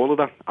theatre to all of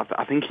that.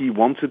 I think he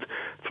wanted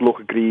to look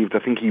aggrieved. I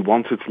think he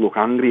wanted to look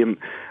angry, and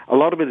a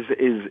lot of it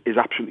is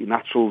absolutely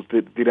natural.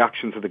 The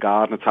reaction to the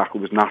Gardner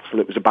tackle was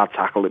natural. It was a bad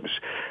tackle. It was,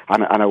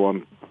 I know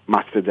on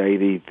Match Today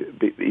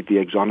the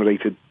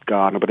exonerated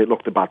Gardner, but it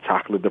looked a bad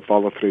tackle. The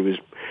follow through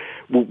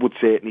would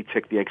certainly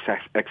tick the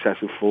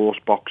excessive force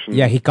box. And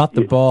he got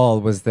the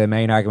ball was the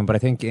main argument, but I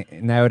think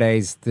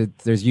nowadays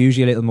there's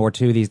usually a little more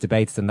to these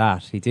debates than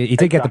that. He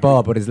did get the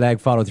ball, but his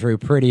leg followed through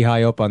pretty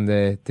high up on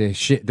the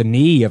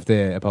knee of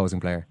the opposing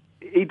player.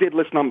 He did.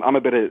 Listen, I'm a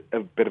bit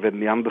of a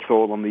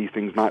Neanderthal on these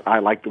things. And I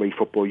like the way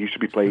football used to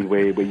be played,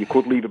 where you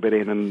could leave a bit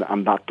in,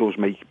 and that does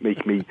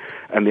make me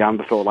a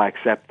Neanderthal. I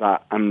accept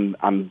that, and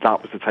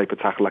that was the type of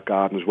tackle that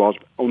Gardner's was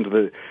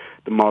under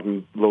the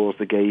modern laws of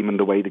the game and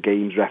the way the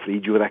game's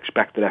refereed. You would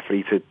expect the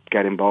referee to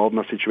get involved in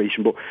that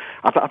situation. But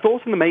I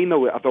thought in the main,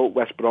 though, I thought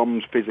West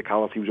Brom's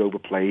physicality was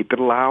overplayed. There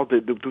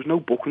was no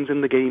bookings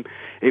in the game.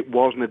 It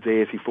wasn't a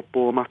dirty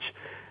football match.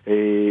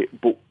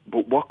 But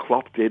what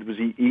Klopp did was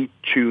he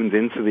tuned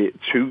into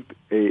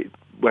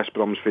West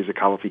Brom's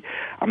physicality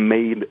and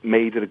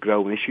made it a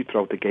growing issue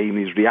throughout the game.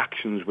 His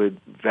reactions were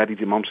very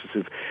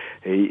demonstrative.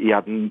 He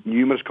had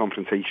numerous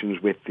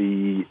confrontations with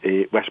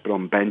the West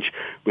Brom bench,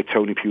 with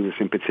Tony Pulis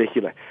in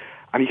particular,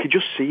 and you could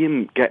just see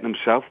him getting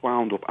himself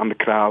wound up and the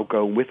crowd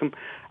going with him.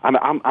 And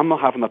I'm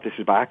not having that this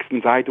is by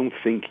accident. I don't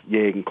think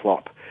Jurgen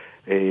Klopp,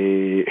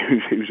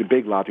 who's a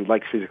big lad who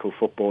likes physical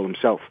football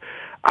himself,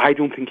 I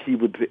don't think he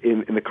would,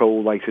 in the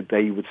cold light of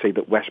day, would say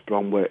that West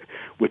Brom were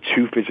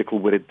too physical,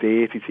 were a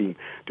dirty team.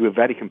 They were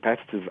very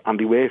competitive, and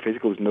they were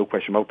physical, there's no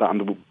question about that. And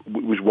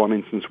there was one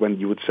instance when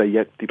you would say,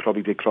 yeah, they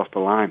probably did cross the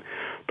line.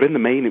 But in the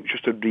main, it was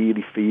just a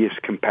really fierce,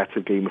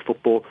 competitive game of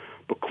football.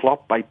 But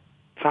Klopp, by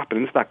tapping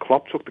into that,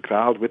 Klopp took the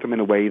crowd with him in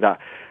a way that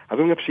I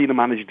don't think I've seen a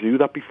manager do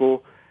that before.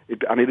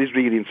 And it is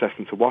really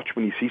interesting to watch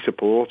when you see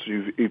supporters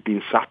who've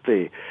been sat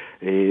there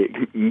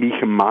meek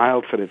and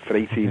mild for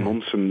 18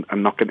 months and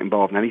not getting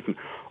involved in anything,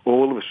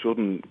 all of a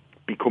sudden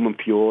becoming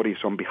furious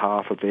on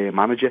behalf of their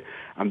manager.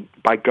 And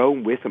by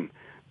going with him,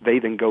 they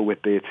then go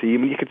with their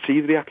team. And you could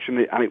see the reaction.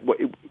 And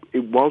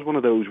it was one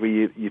of those where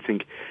you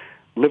think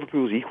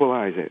Liverpool's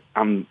equaliser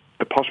and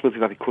the possibility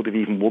that he could have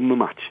even won the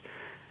match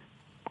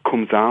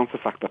comes down to the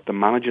fact that the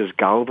manager's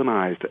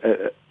galvanised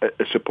a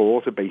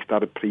supporter base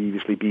that had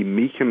previously been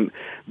meek, and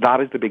that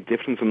is the big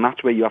difference. And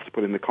that's where you have to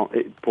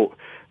put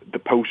the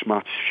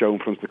post-match show in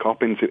front of the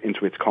Kop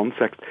into its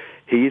context.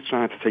 He is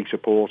trying to take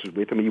supporters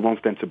with him. He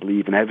wants them to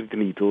believe in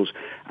everything he does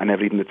and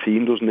everything the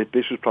team does, and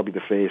this was probably the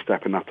first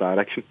step in that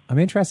direction. I'm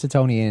interested,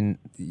 Tony, in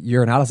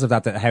your analysis of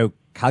that how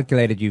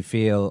calculated you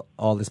feel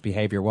all this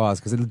behaviour was,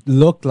 because it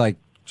looked like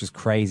just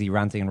crazy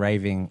ranting and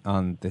raving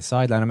on the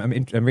sideline.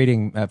 I'm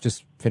reading, I've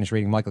just finished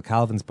reading Michael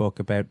Calvin's book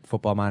about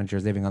football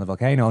managers living on a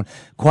volcano, and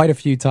quite a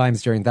few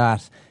times during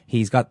that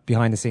he's got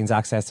behind the scenes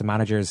access to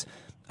managers,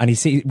 and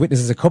he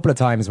witnesses a couple of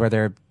times where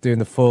they're doing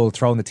the full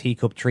throwing the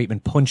teacup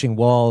treatment, punching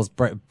walls,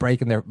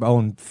 breaking their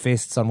own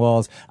fists on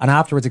walls, and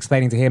afterwards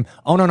explaining to him,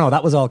 oh no,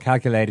 that was all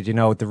calculated,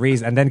 the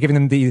reason, and then giving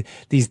them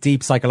these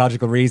deep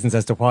psychological reasons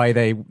as to why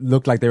they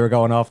looked like they were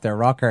going off their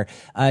rocker.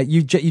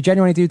 You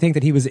genuinely do think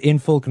that he was in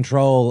full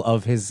control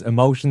of his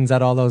emotions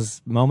at all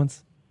those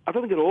moments? I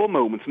don't think at all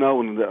moments, no.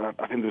 And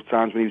I think there were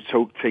times when he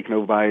was taken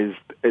over by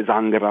his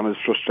anger and his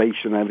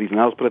frustration and everything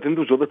else. But I think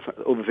there was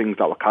other things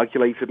that were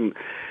calculated, and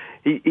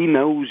he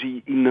knows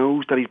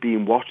that he's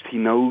being watched. He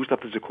knows that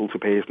there's a cult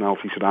of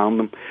personality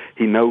surrounding him.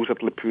 He knows that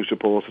the Liverpool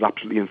supporters are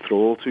absolutely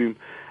enthralled to him,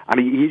 and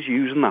he is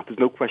using that. There's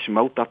no question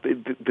about that.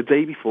 The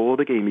day before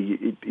the game,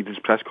 he did his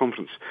press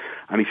conference,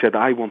 and he said,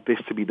 "I want this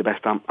to be the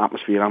best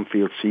atmosphere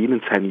Anfield's seen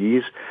in 10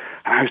 years."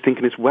 And I was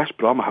thinking, it's West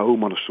Brom at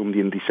home on a Sunday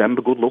in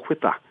December. Good luck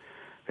with that.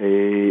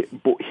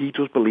 But he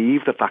does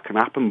believe that can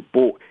happen,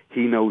 but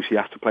he knows he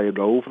has to play a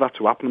role for that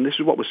to happen. And this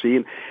is what we're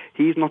seeing.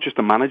 He's not just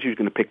a manager who's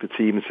going to pick the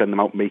team and send them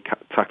out and make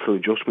tactical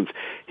adjustments.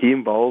 He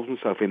involves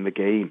himself in the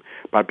game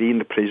by being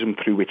the prism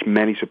through which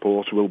many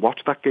supporters will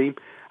watch that game.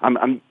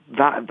 And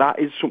that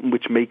is something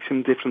which makes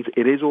him different.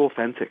 It is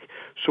authentic.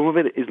 Some of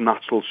it is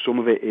natural. Some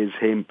of it is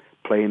him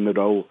playing the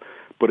role.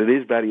 But it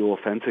is very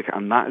authentic,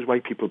 and that is why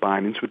people are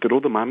buying into it. There are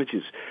other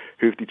managers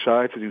who, if they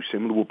try to do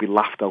similar, will be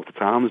laughed out of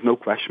town. There's no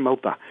question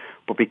about that.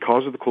 But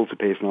because of the cult of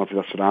personality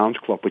that surrounds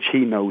Klopp, which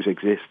he knows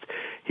exists,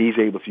 he's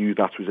able to use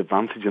that to his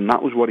advantage, and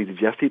that was what he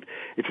did yesterday.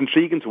 It's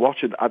intriguing to watch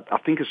it. I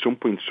think at some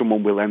point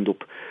someone will end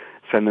up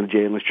sending a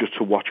journalist just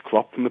to watch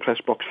Klopp from the press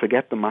box.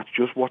 Forget the match,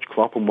 just watch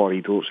Klopp and what he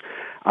does,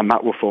 and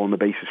that will form the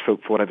basis for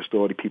whatever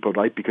story people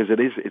write, because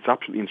it's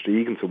absolutely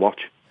intriguing to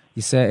watch.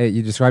 You say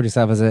you described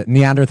yourself as a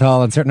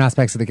Neanderthal in certain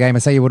aspects of the game. I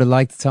say you would have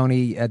liked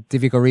Tony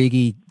Divock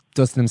Origi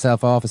dusting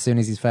himself off as soon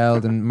as he's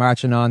fouled and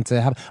marching on to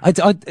have.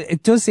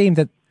 It does seem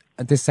that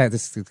this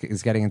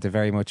is getting into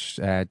very much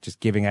just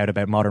giving out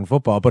about modern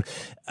football. But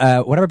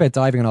whatever about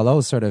diving and all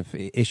those sort of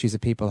issues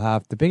that people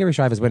have, the bigger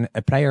issue I have is when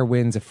a player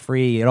wins a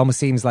free. It almost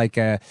seems like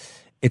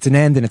it's an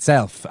end in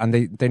itself, and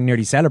they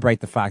nearly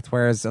celebrate the fact,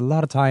 whereas a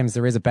lot of times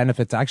there is a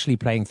benefit to actually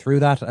playing through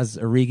that, as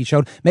Origi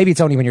showed. Maybe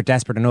it's only when you're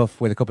desperate enough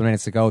with a couple of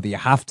minutes to go that you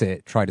have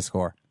to try to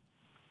score.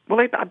 Well,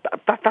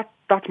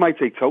 that's my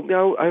take totally.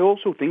 I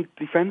also think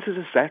defences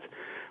are set.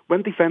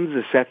 When defenders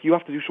are set, you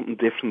have to do something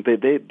different.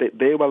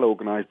 They're well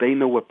organised. They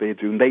know what they're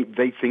doing.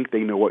 They think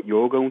they know what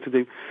you're going to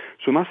do.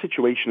 So in that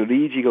situation,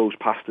 Origi goes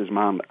past his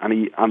man,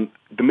 and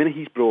the minute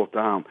he's brought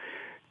down,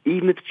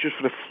 even if it's just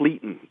for a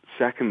fleeting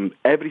second,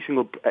 every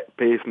single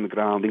person on the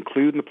ground,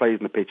 including the players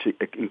in the pitch,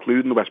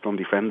 including the West Brom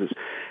defenders,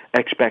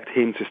 expect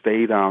him to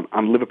stay down,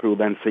 and Liverpool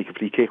then take a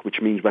free kick, which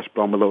means West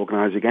Brom will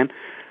organise again.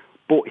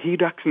 But he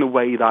acts in a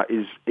way that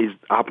is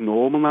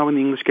abnormal now in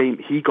the English game.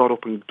 He got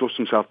up and dusted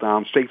himself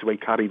down, straight away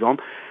carried on,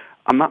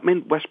 and that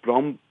meant West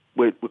Brom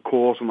were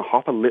caught on the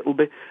hop a little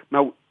bit.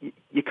 Now,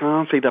 you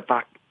can't say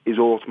that is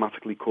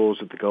automatically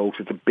cause of the goal,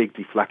 because it's a big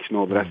deflection,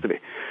 all the rest of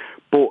it.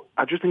 But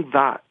I just think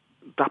that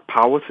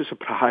power to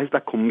surprise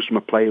that comes from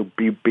a player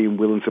being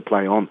willing to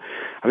play on.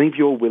 I think if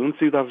you're willing to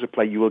do that as a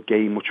player, you will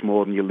gain much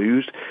more than you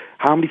lose.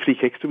 How many free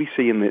kicks do we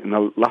see in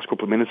the last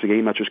couple of minutes of the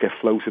game that just get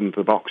floated into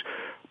the box?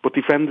 But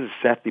defenders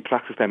are set, they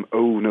practice them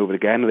over and over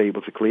again, and are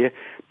able to clear.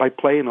 By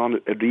playing on,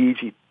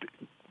 Origi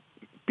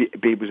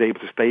was able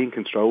to stay in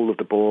control of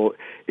the ball,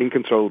 in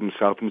control of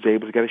himself, and was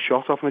able to get a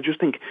shot off. And I just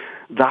think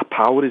that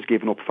power is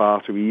given up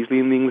far too easily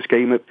in the English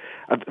game.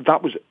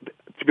 That was,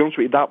 to be honest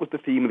with you, that was the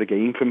theme of the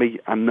game for me.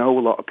 I know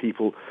a lot of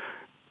people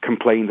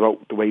complained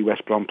about the way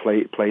West Brom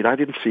played. I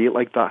didn't see it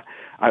like that.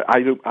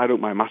 I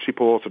don't mind match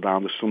reports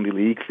around the Sunday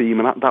League theme,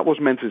 and that was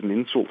meant as an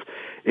insult.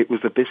 It was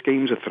that this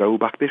game's a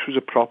throwback. This was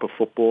a proper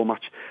football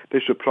match.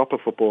 This was a proper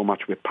football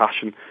match with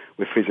passion,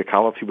 with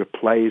physicality, with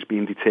players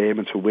being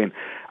determined to win,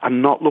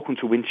 and not looking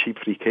to win cheap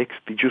free kicks.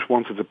 They just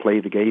wanted to play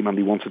the game, and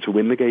they wanted to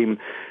win the game.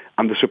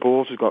 And the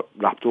supporters got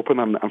wrapped up in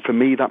it, and for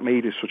me, that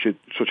made it such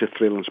a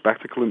thrill and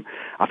spectacle. And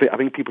I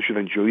think people should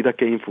enjoy that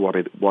game for what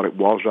it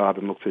was, rather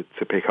than look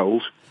to pick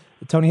holes.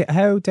 Tony,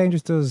 how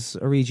dangerous does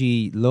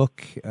Origi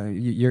look?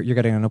 You're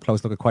getting an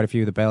up-close look at quite a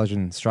few of the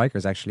Belgian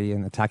strikers, actually,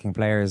 and attacking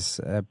players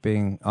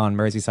being on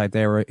Merseyside.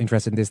 They were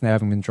interested in this now,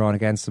 having been drawn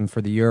against them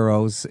for the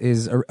Euros.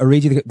 Is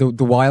Origi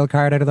the wild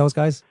card out of those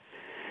guys?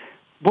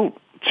 Well,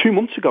 2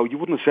 months ago, you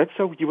wouldn't have said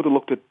so. You would have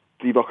looked at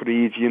Divock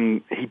Origi,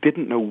 and he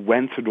didn't know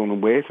when to run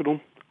and where to run.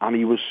 And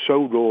he was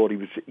so raw.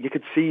 You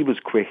could see he was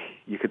quick.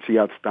 You could see he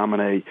had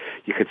stamina.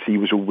 You could see he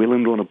was a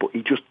willing runner, but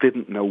he just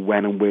didn't know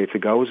when and where to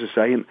go, as I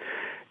say. And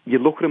you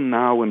look at him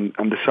now, and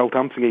the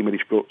Southampton game where he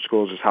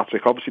scores his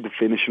hat-trick, obviously the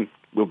finishing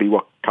will be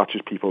what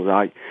catches people's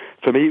eye.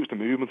 For me, it was the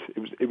movement.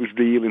 It was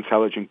real,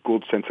 intelligent,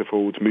 good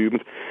centre-forwards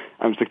movement.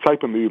 And it was the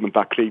type of movement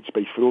that creates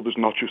space for others,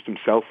 not just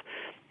himself.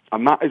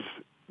 And that is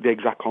the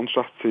exact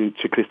contrast to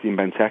Christian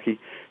Benteke,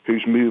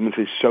 whose movement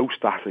is so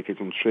static,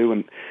 it's untrue.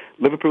 And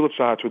Liverpool have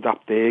tried to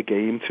adapt their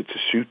game to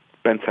suit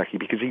Benteke,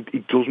 because he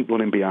doesn't run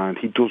in behind,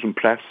 he doesn't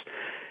press.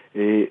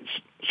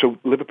 So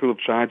Liverpool have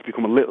tried to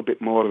become a little bit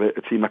more of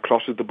a team that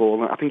crosses the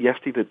ball. And I think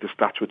yesterday the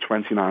stats were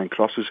 29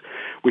 crosses,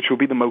 which will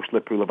be the most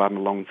Liverpool have had in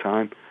a long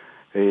time.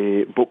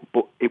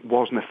 But it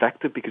wasn't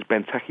effective, because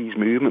Benteke's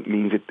movement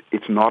means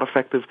it's not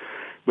effective.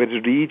 Whereas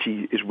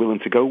Origi is willing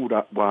to go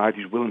that wide,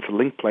 he's willing to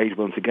link play, he's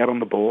willing to get on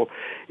the ball,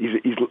 he's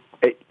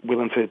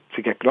willing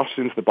to get crosses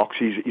into the box,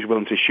 he's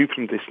willing to shoot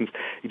from distance.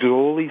 He does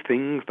all these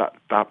things that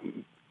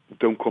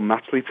don't come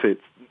naturally to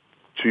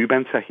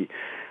Benteke.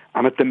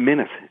 And at the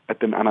minute,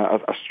 and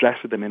I stress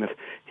at the minute,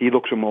 he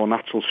looks a more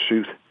natural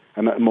suit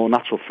and a more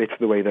natural fit to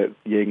the way that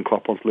Jurgen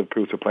Klopp wants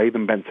Liverpool to play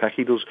than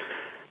Benteke does.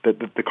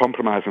 The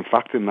compromising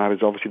factor in that is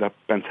obviously that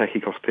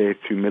Benteke costs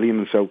 32 million,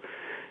 and so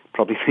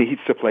probably needs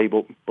to play,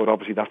 but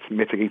obviously that's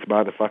mitigated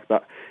by the fact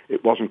that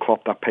it wasn't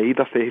Klopp that paid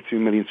that 32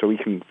 million, so he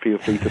can feel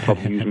free to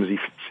probably use him as he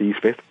sees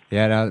fit.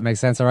 Yeah, no, it makes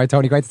sense. All right,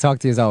 Tony, great to talk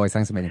to you as always.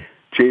 Thanks a million.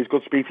 Cheers,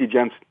 good to speak to you,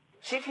 gents.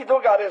 See if you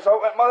don't get this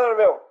out at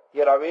Motherwell,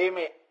 you're away,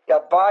 mate.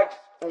 Your bags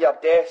in your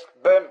desk,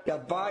 boom. Your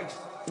bags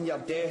in your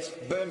desk,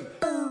 boom.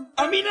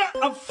 I mean it,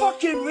 I'm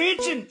fucking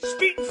raging,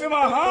 speaking from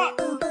my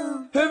heart.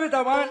 Who would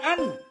I want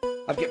in?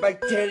 I've got big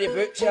Terry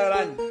Boots here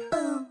in.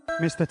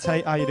 Mr.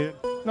 Tate, how you doing?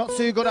 Not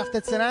too good after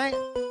tonight.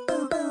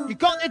 You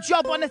got the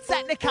job on the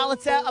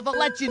technicality of a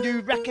legend who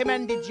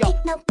recommended you.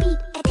 Take no beat,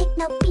 I take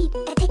no beat,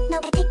 I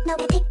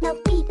take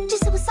no beat.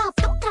 Just so soft,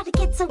 don't gotta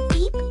get so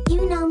deep.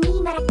 You know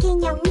me, but I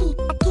can't yell me.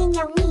 I can't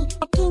yell me,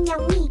 I can't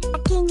yell me.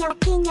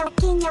 I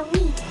can't yell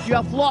me. You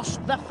have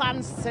lost the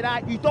fans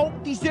tonight. You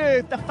don't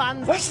deserve the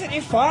fans. Listen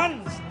to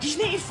fans. You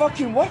need to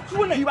fucking work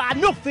on it. You are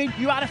nothing,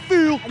 you are a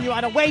fool, and you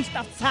are a waste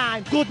of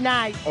time. Good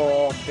night.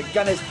 Oh, the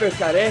Guinness Book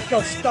of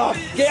Records stuff.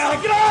 Get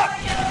up!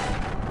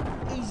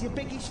 He's the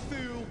biggest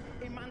fool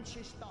in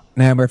Manchester.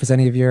 Now, Murph, is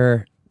any of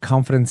your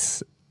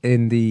confidence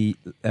in the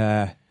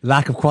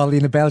lack of quality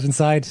in the Belgian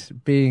side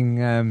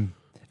being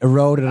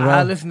eroded at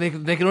all? Listen,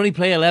 they can only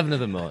play 11 of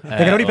them. They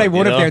can only play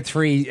one of their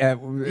three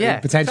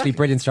potentially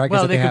brilliant strikers.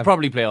 Well, they could have.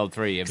 probably play all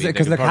three. I mean, they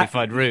could probably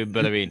find room,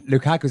 but I mean...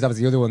 Lukaku's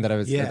obviously the other one that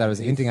I was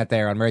hinting at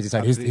there on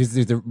Merseyside, who's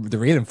the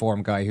real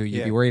informed guy who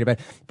you'd be worried about.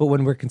 But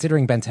when we're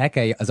considering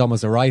Benteke as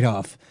almost a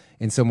write-off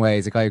in some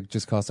ways, a guy who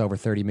just costs over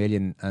 30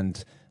 million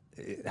and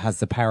has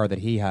the power that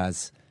he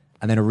has,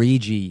 and then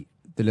Origi,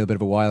 the little bit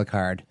of a wild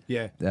card.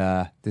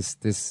 Yeah.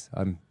 This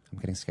I'm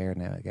getting scared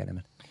now again,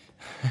 Emmett.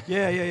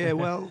 Yeah.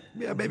 Well,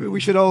 maybe we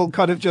should all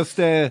kind of just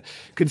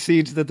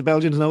concede that the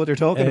Belgians know what they're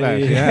talking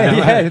about.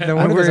 No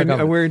wonder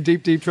and we're in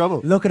deep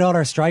trouble. Look at all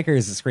our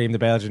strikers, scream the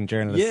Belgian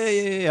journalists.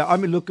 Yeah.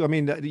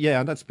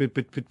 And that's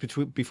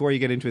before you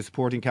get into a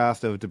supporting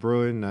cast of De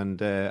Bruyne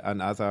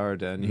and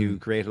Hazard and who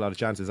create a lot of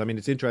chances. I mean,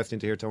 it's interesting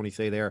to hear Tony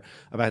say there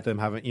about them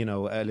having,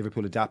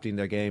 Liverpool adapting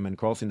their game and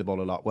crossing the ball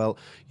a lot. Well,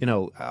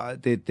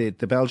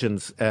 the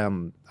Belgians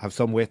have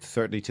some width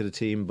certainly to the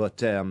team, but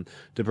De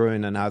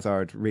Bruyne and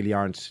Hazard really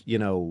aren't,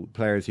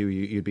 players who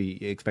you'd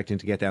be expecting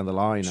to get down the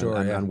line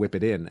and whip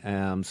it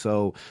in.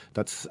 So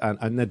that's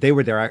and they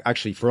were there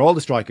actually for all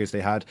the strikers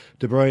they had.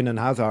 De Bruyne and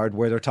Hazard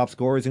were their top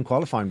scorers in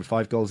qualifying with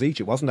 5 goals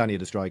each. It wasn't any of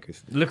the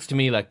strikers. It looks to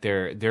me like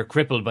they're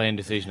crippled by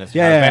indecision as to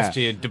how best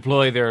to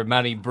deploy their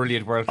many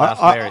brilliant world class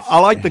players. I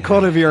like the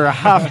cut of your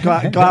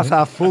glass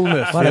half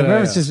fullness. Well,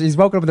 remember, he's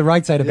woken up on the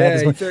right side of bed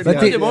this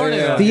morning.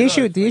 But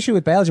the issue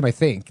with Belgium, I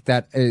think,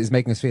 that is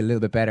making us feel a little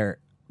bit better.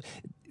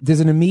 There's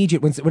an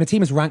immediate when a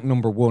team is ranked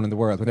number one in the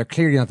world, when they're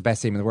clearly not the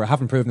best team in the world,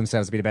 haven't proven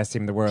themselves to be the best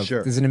team in the world.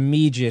 Sure. There's an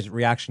immediate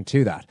reaction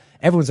to that.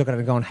 Everyone's looking at it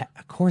and going,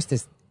 "Of course,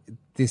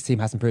 this team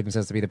hasn't proved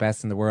themselves to be the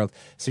best in the world."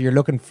 So you're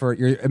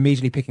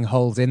immediately picking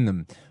holes in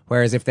them.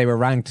 Whereas if they were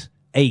ranked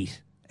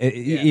 8.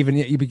 Even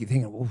you'd be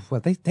thinking, well,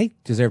 they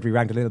deserve to be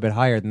ranked a little bit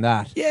higher than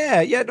that.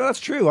 Yeah, no,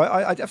 that's true.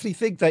 I definitely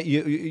think that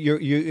you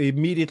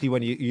immediately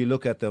when you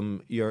look at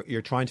them,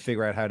 you're trying to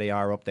figure out how they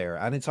are up there,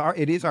 and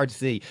it is hard to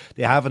see.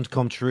 They haven't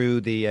come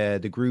through the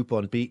group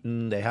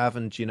unbeaten. They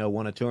haven't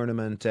won a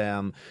tournament.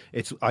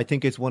 I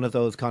think it's one of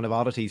those kind of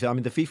oddities. I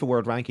mean, the FIFA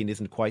World Ranking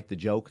isn't quite the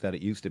joke that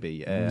it used to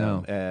be,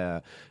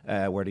 where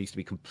there used to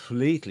be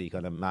completely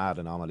kind of mad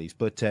anomalies.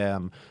 But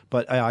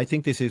I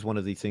think this is one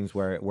of these things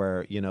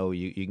where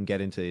you can get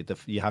into.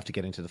 You have to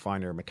get into the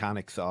finer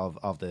mechanics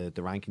of the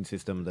ranking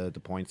system, the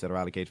points that are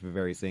allocated for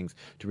various things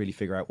to really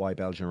figure out why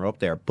Belgium are up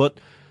there. But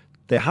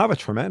they have a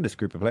tremendous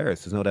group of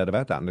players. There's no doubt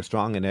about that, and they're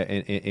strong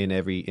in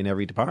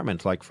every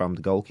department, like from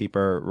the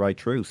goalkeeper right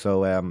through.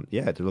 So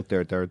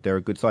they're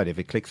a good side. If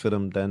it clicks for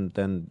them,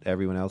 then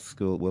everyone else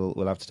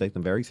will have to take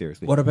them very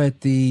seriously. What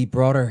about the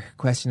broader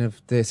question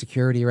of the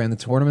security around the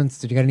tournaments?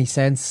 Did you get any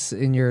sense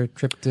in your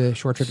short trip to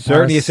Certainly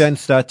Paris? a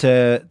sense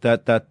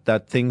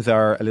that things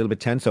are a little bit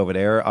tense over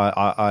there.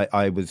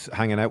 I was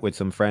hanging out with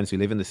some friends who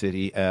live in the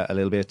city a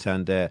little bit,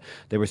 and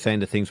they were saying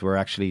that things were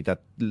actually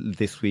that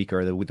this week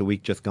or the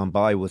week just gone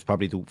by was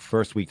probably the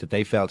first week that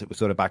they felt it was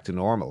sort of back to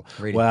normal.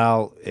 Really?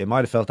 Well, it might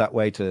have felt that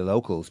way to the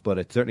locals, but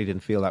it certainly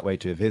didn't feel that way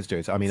to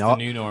visitors. I mean, it's the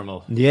new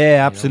normal.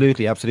 Yeah,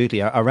 absolutely.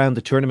 Around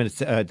the tournament,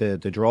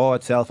 the draw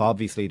itself,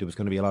 obviously there was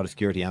going to be a lot of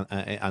security,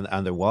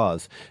 and there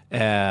was.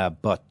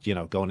 But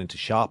going into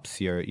shops,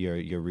 you're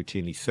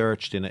routinely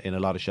searched in a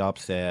lot of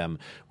shops.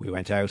 We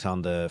went out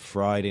on the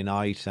Friday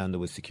night, and there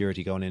was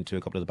security going into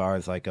a couple of the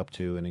bars, like up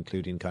to and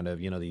including kind of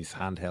these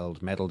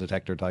handheld metal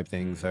detector type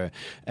things.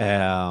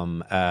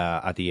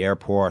 At the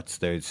airports,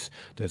 there's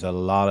a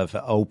lot of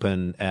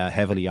open,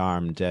 heavily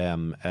armed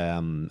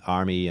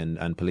army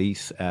and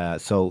police.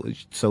 So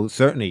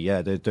certainly,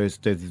 there's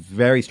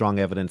very strong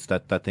evidence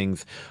that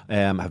things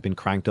have been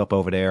cranked up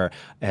over there.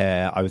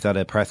 I was at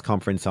a press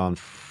conference on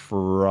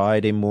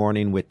Friday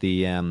morning with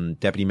the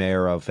deputy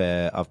mayor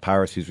of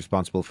Paris, who's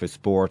responsible for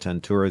sport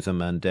and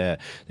tourism, and they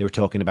were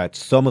talking about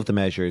some of the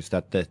measures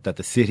that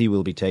the city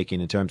will be taking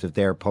in terms of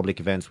their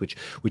public events, which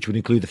would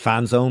include the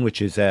fan zone,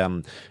 which is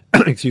a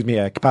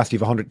capacity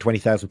of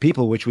 120,000 50,000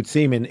 people, which would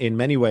seem in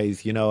many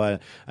ways,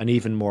 an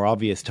even more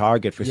obvious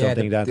target for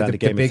something than the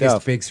game biggest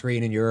itself. Big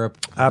screen in Europe.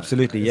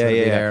 Absolutely,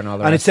 yeah.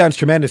 And it sounds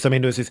tremendous. I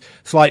mean, there was this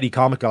slightly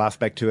comical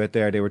aspect to it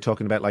there. They were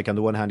talking about, like, on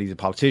the one hand, he's a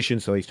politician,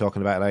 so he's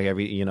talking about, like,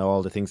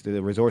 all the things,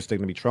 the resources that are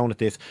going to be thrown at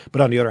this.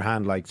 But on the other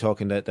hand, like,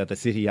 talking that the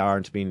city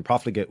aren't being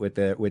profligate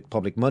with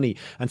public money,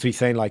 and so he's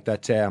saying, like,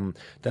 that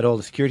all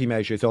the security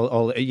measures,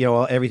 all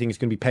everything is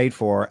going to be paid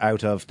for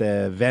out of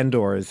the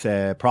vendors'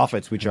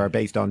 profits, which are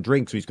based on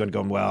drinks. So he's going to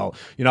go, well,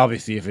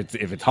 obviously if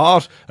it's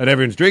hot and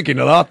everyone's drinking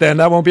a lot, then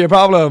that won't be a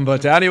problem.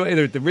 But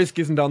anyway, the risk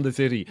isn't on the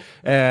city,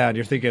 and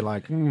you're thinking,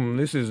 like,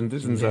 this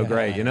isn't so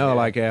great,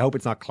 Like, I hope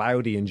it's not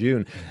cloudy in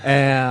June.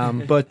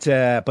 But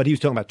he was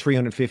talking about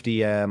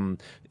 350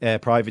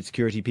 private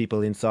security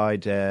people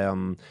inside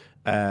the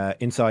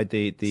this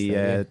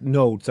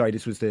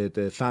was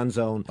the fan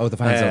zone. Oh, the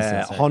fan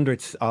zone.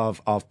 Hundreds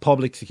of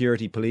public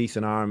security, police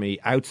and army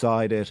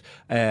outside it,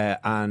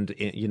 and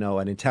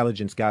an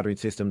intelligence gathering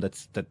system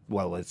it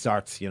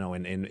starts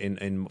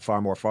in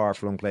far more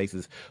far-flung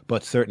places,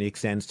 but certainly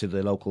extends to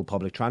the local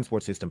public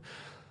transport system.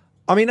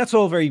 I mean, that's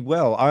all very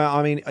well.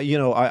 I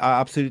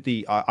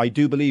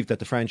do believe that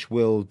the French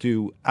will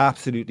do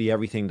absolutely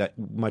everything that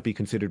might be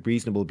considered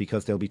reasonable,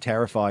 because they'll be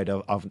terrified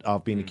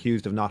of being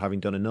accused of not having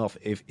done enough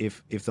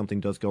if something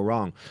does go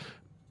wrong.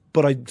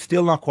 But I'm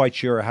still not quite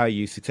sure how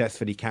you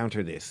successfully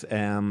counter this.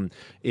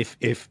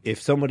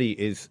 If somebody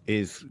is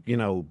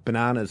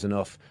bananas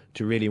enough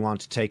to really want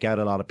to take out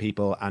a lot of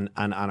people and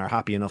are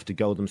happy enough to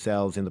go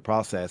themselves in the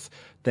process,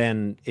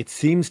 then it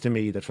seems to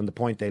me that from the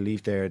point they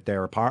leave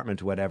their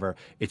apartment or whatever,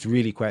 it's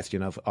really a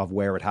question of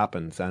where it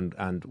happens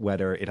and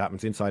whether it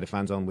happens inside a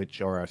fan zone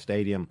or a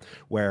stadium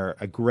where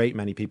a great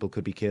many people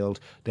could be killed.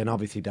 Then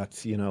obviously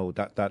that's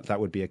that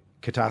would be a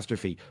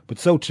catastrophe. But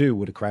so too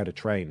would a crowded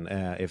train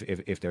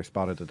if they're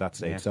spotted at that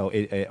stage. Yeah. So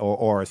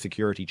or a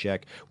security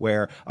check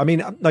where, I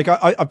mean, like,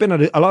 I've been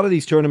at a lot of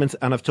these tournaments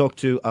and I've talked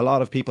to a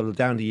lot of people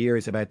down the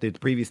years about the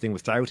previous thing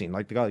was touting.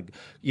 Like, God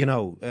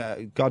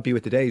be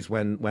with the days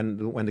when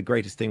the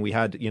greatest thing we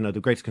had, the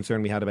greatest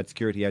concern we had about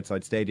security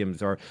outside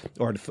stadiums or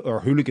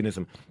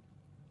hooliganism.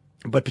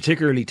 But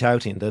particularly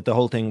touting, the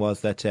whole thing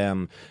was that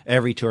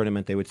every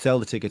tournament they would sell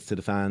the tickets to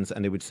the fans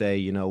and they would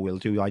say, we'll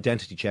do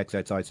identity checks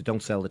outside, so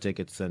don't sell the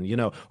tickets and,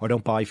 or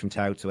don't buy from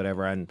touts or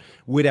whatever. And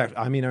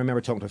I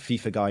remember talking to a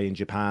FIFA guy in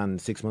Japan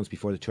 6 months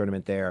before the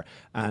tournament there,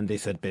 and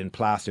this had been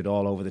plastered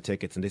all over the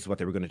tickets and this is what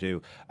they were going to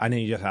do. And then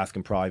you just ask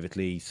him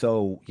privately,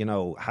 so,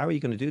 how are you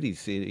going to do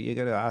these? You're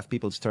going to ask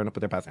people to turn up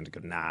with their passport? And they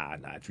go, nah,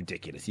 it's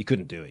ridiculous. You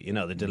couldn't do it.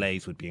 The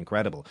delays would be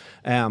incredible.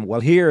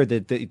 Well, here,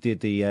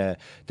 the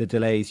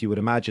delays, you would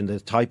imagine, the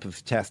type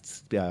of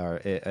tests,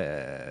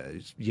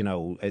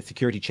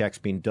 security checks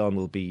being done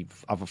will be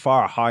of a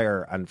far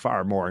higher and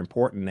far more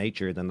important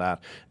nature than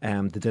that.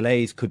 The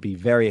delays could be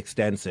very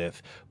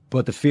extensive,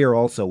 but the fear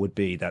also would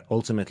be that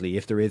ultimately,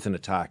 if there is an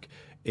attack,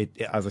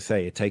 as I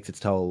say, it takes its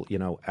toll,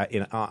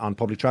 on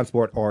public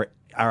transport or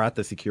at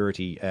the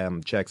security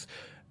checks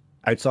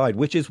outside,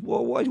 which is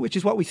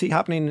what we see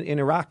happening in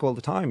Iraq all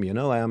the time.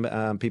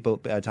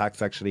 Attacks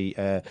actually,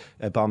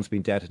 bombs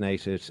being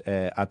detonated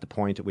at the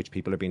point at which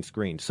people are being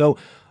screened. So,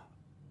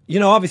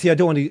 obviously, I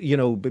don't want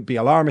to, be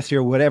alarmist here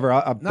or whatever.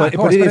 But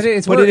it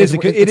is a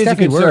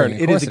concern.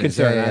 It is a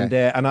concern.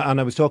 Yeah. And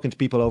I was talking to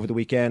people over the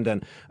weekend,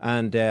 and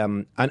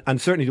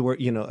certainly there were,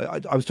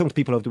 I was talking to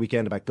people over the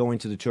weekend about going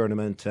to the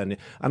tournament, and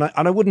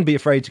I wouldn't be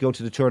afraid to go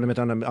to the tournament,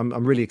 and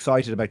I'm really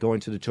excited about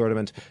going to the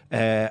tournament,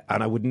 and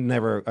I would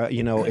never,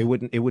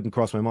 it wouldn't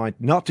cross my mind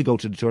not to go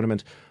to the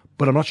tournament,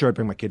 but I'm not sure I'd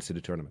bring my kids to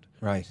the tournament.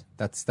 Right.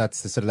 That's the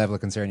sort of level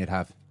of concern you'd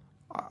have.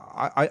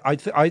 I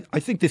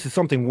think this is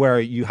something where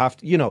you have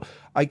to,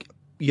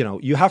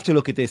 you have to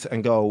look at this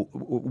and go,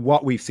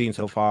 what we've seen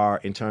so far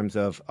in terms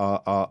of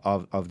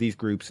these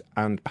groups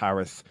and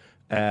Paris.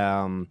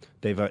 There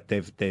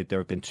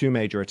have been two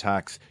major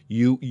attacks.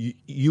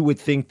 You would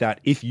think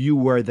that if you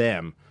were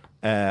them,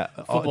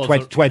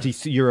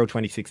 Euro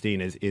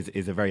 2016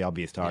 is a very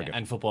obvious target. Yeah,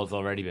 and football's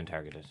already been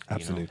targeted.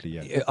 Absolutely,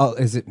 yeah.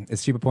 Is it a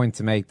stupid point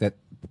to make that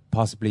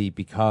possibly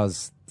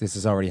because this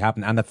has already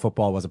happened and that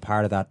football was a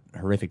part of that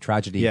horrific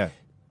tragedy? Yeah.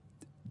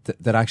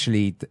 That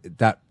actually,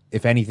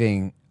 if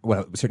anything,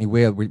 well, certainly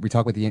will. We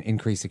talk about the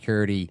increased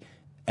security.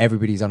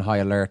 Everybody's on high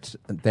alert,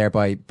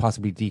 thereby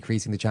possibly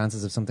decreasing the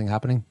chances of something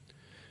happening.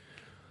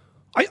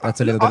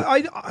 That's a little bit.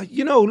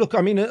 Look,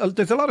 I mean,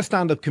 there's a lot of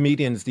stand-up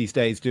comedians these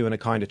days doing a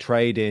kind of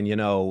trade in,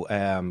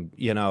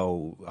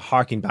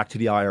 harking back to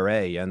the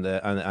IRA and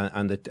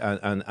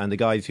the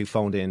guys who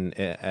phoned in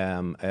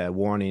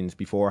warnings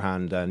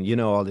beforehand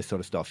and all this sort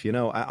of stuff.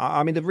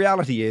 I mean, the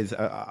reality is,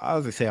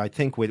 as I say, I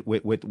think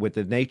with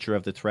the nature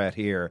of the threat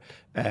here,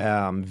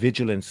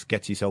 vigilance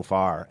gets you so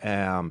far.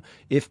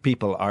 If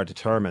people are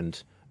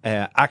determined,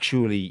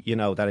 actually,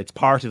 that it's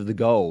part of the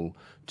goal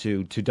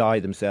to die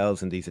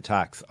themselves in these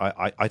attacks,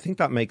 I think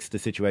that makes the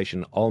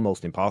situation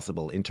almost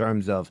impossible in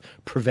terms of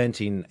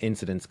preventing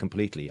incidents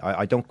completely.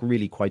 I don't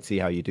really quite see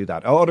how you do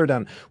that, other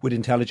than with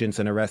intelligence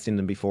and arresting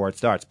them before it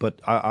starts. But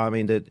I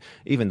mean, the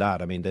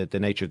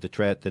nature of the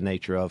threat, the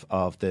nature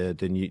of the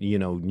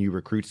new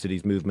recruits to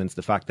these movements,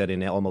 the fact that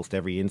in almost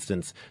every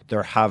instance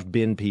there have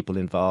been people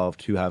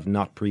involved who have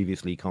not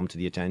previously come to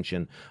the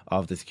attention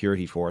of the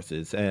security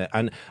forces,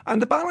 and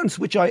the balance,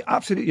 which I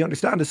absolutely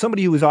understand, as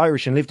somebody who was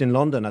Irish and lived in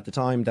London at the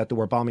time that there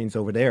were bombings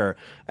over there,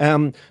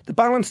 the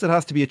balance that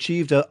has to be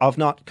achieved of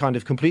not kind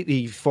of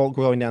completely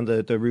going down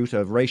the route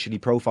of racially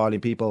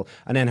profiling people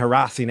and then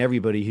harassing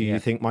everybody who you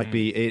think might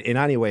be in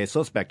any way a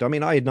suspect. I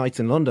mean, I had nights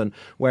in London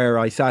where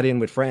I sat in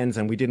with friends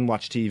and we didn't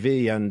watch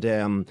TV, and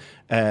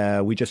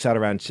we just sat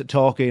around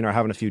talking or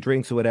having a few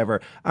drinks or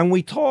whatever, and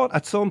we thought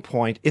at some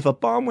point, if a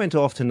bomb went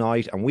off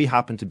tonight and we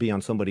happened to be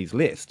on somebody's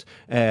list,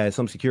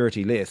 some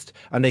security list,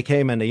 and they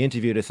came and they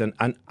interviewed us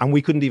and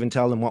we couldn't even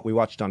tell them what we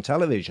watched on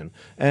television,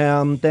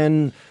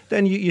 then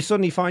you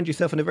suddenly find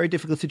yourself in a very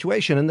difficult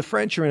situation. And the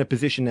French are in a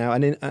position now,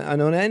 and in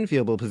an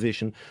unenviable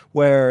position,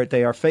 where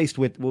they are faced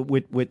with on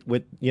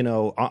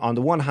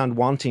the one hand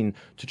wanting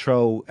to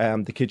throw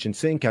the kitchen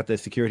sink at the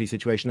security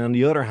situation, and on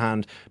the other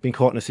hand being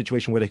caught in a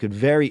situation where they could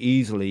very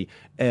easily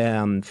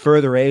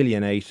further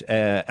alienate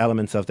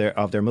elements of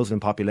their Muslim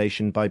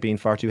population by being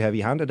far too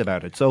heavy-handed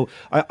about it. So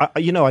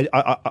I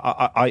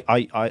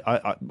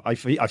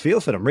feel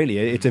for them, really.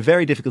 It's a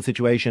very difficult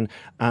situation,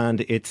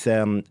 and it's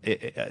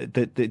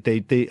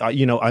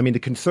the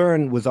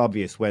concern was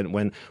obvious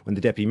when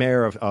the deputy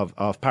mayor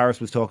of Paris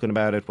was talking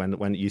about it.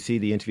 When you see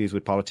the interviews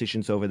with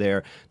politicians over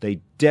there, they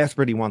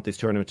desperately want this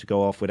tournament to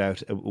go off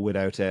without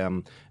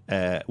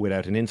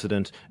an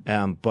incident,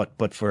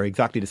 but for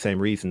exactly the same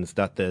reasons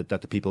that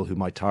the people who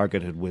might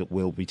target it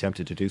will be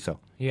tempted to do so.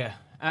 Yeah,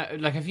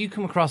 have you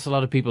come across a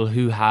lot of people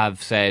who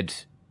have said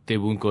they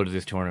won't go to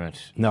this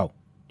tournament? No,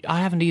 I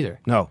haven't either.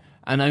 No,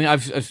 and I mean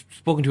I've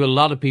spoken to a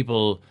lot of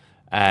people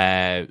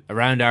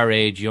around our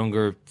age,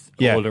 younger,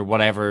 older,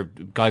 whatever,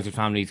 guys with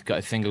families,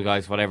 single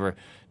guys, whatever.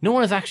 No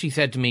one has actually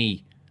said to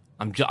me,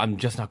 I'm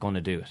just not going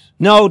to do it.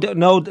 No,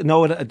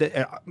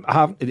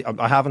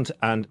 I haven't,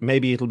 and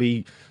maybe it'll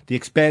be the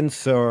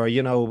expense, or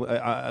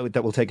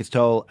that will take its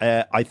toll.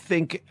 I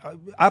think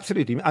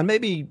absolutely, and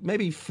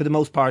maybe for the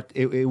most part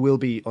it will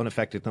be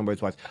unaffected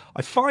numbers wise.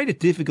 I find it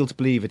difficult to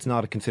believe it's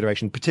not a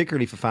consideration,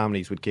 particularly for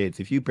families with kids.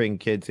 If you bring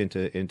kids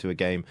into a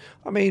game,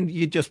 I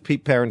mean,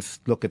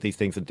 parents look at these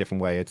things in a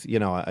different way. It's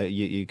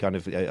you kind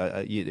of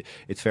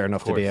it's fair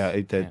enough to be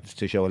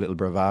to show a little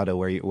bravado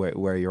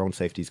where your own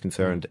safety is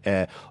concerned.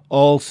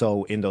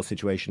 Also, in those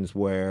situations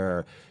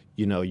where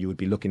you would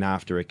be looking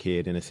after a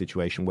kid in a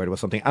situation where there was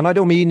something, and I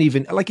don't mean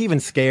even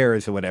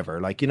scares or whatever.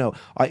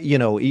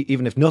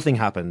 Even if nothing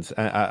happens,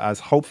 as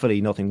hopefully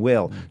nothing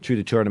will through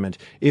the tournament,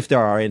 if there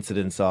are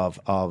incidents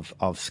of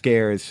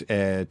scares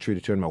through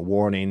the tournament,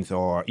 warnings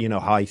or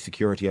high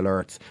security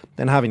alerts,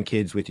 then having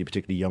kids with you,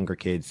 particularly younger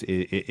kids,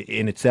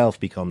 in itself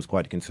becomes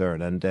quite a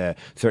concern, and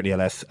certainly a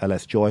less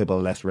enjoyable,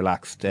 less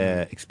relaxed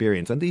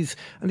experience. And these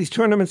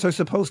tournaments are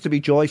supposed to be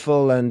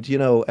joyful and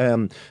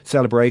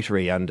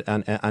celebratory,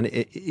 and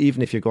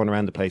even if you're going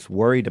around the place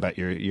worried about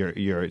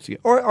your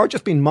or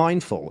just being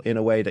mindful in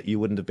a way that you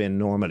wouldn't have been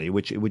normally,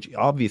 which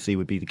obviously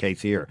would be the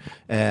case here,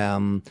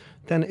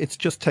 then it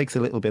just takes a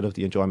little bit of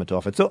the enjoyment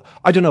off it. So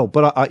I don't know,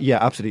 but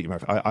absolutely,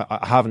 Murph. I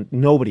haven't.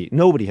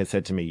 Nobody has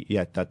said to me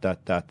yet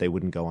that they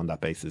wouldn't go on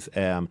that basis.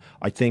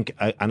 I think,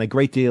 and a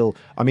great deal.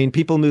 I mean,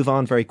 people move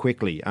on very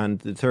quickly, and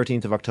the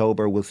 13th of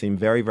October will seem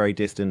very, very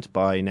distant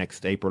by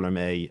next April or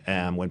May,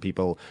 when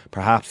people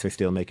perhaps are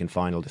still making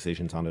final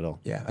decisions on it all.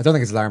 Yeah, I don't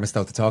think it's alarmist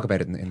though to talk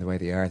about it in the way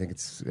they are. I think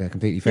it's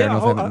completely fair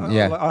enough.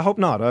 I hope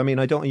not. I mean,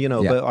 I don't.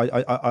 But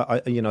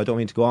I don't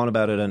mean to go on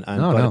about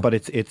it. But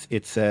it's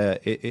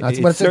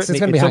certainly. It's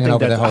going to be hanging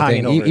over the whole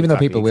thing, even though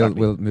people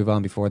will move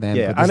on before then.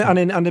 Yeah,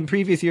 and in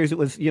previous years it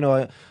was,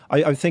 I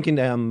was thinking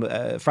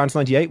France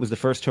 '98 was the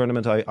first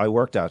tournament I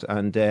worked at,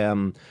 and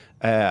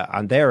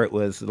there it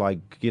was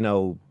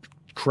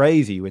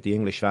crazy with the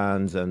English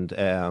fans and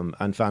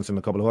fans from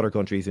a couple of other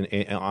countries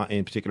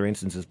in particular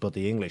instances, but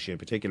the English in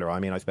particular. I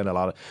mean, I spent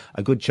a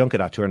good chunk of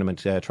that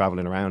tournament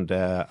travelling around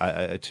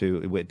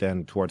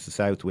towards the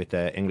south with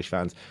English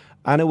fans,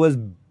 and it was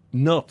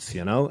nuts,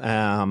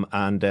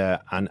 and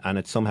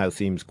it somehow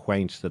seems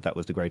quaint that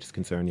was the greatest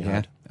concern you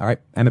had. All right,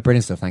 Emma,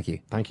 brilliant stuff. Thank you.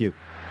 Thank you.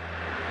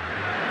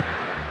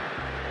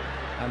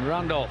 And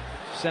Randolph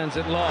sends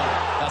it long.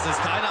 Das ist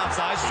keine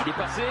Abseits. Il est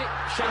passé.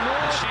 Shane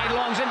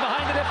Long's in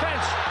behind the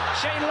defense.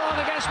 Shane Long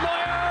against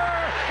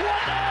Neuer.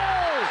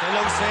 1-0.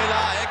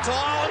 Stellungsfehler,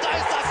 Hector, und da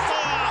ist das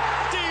Tor.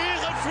 Die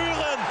Iren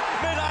führen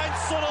mit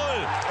 1-0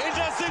 in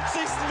der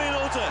 70.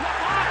 Minute.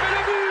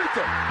 Le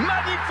but,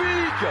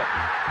 magnifique.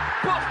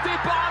 Porté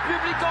par un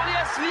public en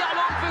liesse,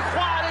 l'Irlande peut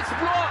croire à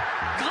l'exploit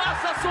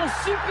grâce à son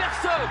super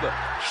sub,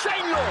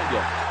 Shane Long.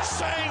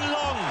 Shane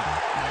Long.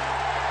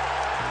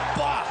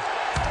 Bah.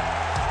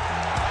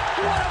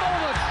 What a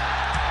moment.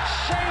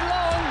 Shane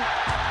Long.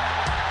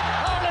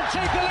 Ireland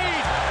take the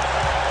lead.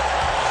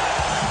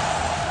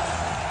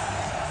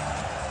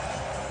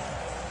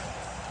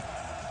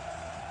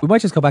 We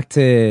might just go back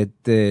to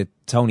the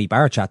Tony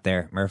Barrett chat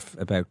there, Murph,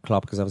 about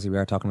Klopp, because obviously we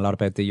are talking a lot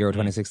about the Euro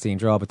 2016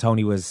 draw, but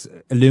Tony was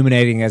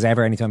illuminating as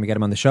ever anytime we get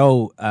him on the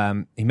show.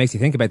 He makes you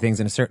think about things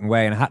in a certain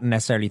way, and I hadn't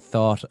necessarily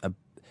thought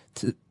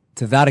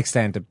to that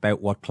extent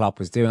about what Klopp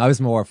was doing. I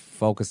was more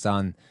focused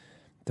on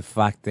the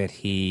fact that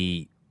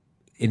he,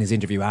 in his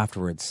interview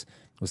afterwards,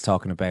 was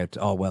talking about,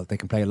 oh, well, they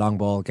can play a long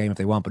ball game if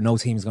they want, but no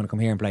team is going to come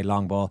here and play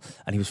long ball.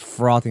 And he was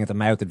frothing at the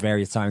mouth at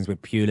various times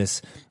with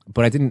Pulis.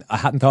 But I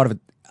hadn't thought of it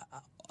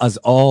as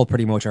all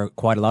pretty much, or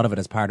quite a lot of it,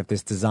 as part of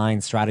this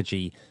design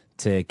strategy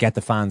to get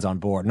the fans on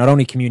board. Not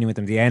only communing with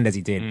them at the end as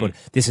he did, but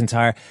this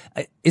entire...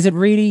 Is it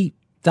really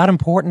that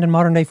important in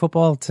modern day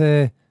football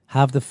to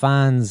have the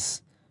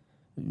fans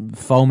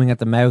foaming at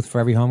the mouth for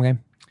every home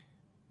game?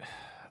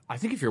 I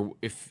think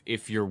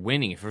if you're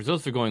winning, if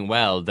results are going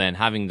well, then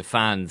having the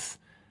fans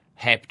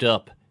hepped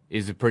up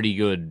is a pretty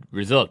good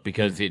result,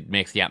 because it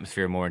makes the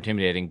atmosphere more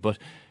intimidating. But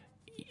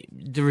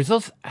the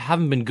results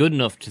haven't been good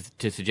enough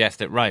to suggest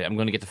that, right, I'm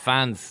going to get the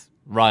fans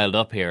riled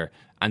up here,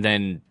 and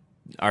then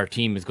our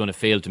team is going to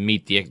fail to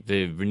meet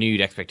the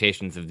renewed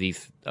expectations of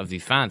these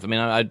fans. I mean,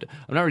 I'm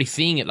not really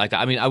seeing it like that.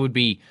 I mean, I would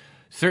be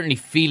certainly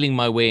feeling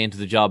my way into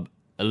the job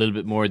a little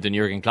bit more than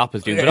Jurgen Klopp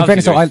is doing. But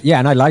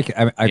and I like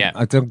it.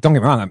 I don't get me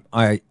wrong.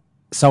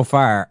 So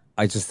far,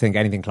 I just think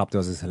anything Klopp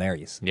does is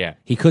hilarious. Yeah.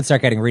 He could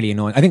start getting really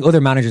annoying. I think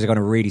other managers are going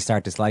to really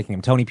start disliking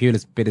him. Tony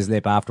Pulis bit his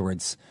lip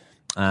afterwards.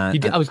 I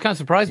was kind of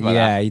surprised by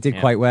that. Yeah, he did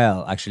quite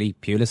well, actually.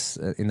 Pulis,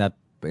 in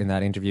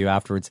that interview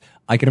afterwards,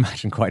 I can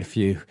imagine quite a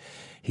few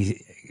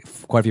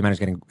managers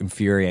getting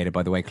infuriated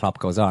by the way Klopp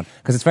goes on.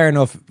 Because it's fair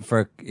enough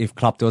if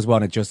Klopp does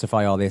want to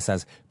justify all this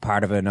as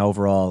part of an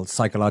overall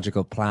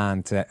psychological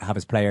plan to have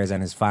his players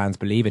and his fans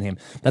believe in him.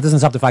 That doesn't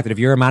stop the fact that if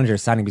you're a manager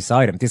standing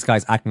beside him, this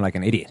guy's acting like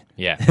an idiot.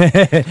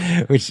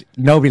 Yeah. Which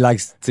nobody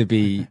likes to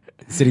be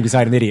sitting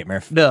beside an idiot,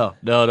 Murph. No,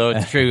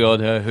 it's true.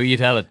 Who you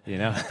telling, you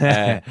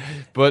know?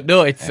 But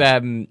no, it's...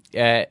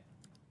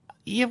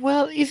 Yeah,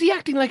 well, is he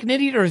acting like an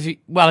idiot, or is he...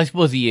 Well, I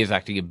suppose he is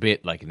acting a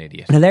bit like an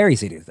idiot. An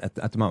hilarious idiot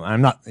at the moment.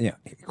 I'm not...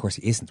 of course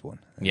he isn't one.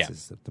 This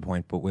is the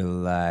point. But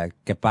we'll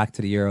get back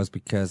to the Euros,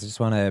 because I just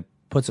want to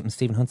put something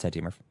Stephen Hunt said to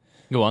you, Murph.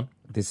 Go on.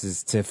 This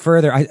is to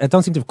further... I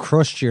don't seem to have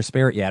crushed your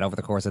spirit yet over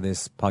the course of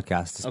this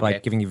podcast,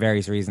 despite giving you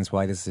various reasons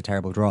why this is a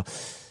terrible draw.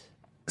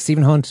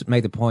 Stephen Hunt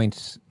made the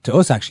point to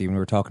us, actually, when we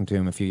were talking to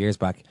him a few years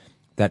back,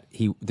 that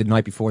the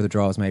night before the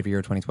draw was made for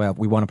Euro 2012,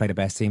 we want to play the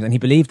best teams, and he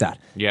believed that.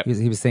 Yep.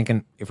 He was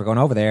thinking, if we're going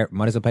over there,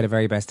 might as well play the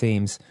very best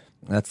teams.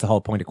 That's the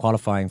whole point of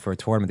qualifying for a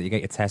tournament, that you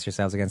get to test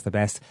yourselves against the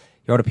best.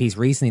 He wrote a piece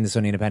recently in the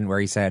Sunday Independent where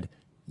he said,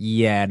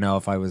 yeah, no,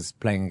 if I was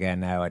playing again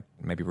now, I'd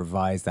maybe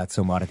revise that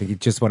somewhat. I think you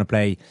just want to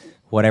play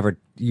whatever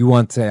you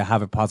want to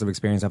have a positive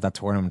experience of that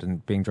tournament,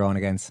 and being drawn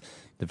against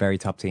the very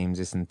top teams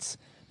isn't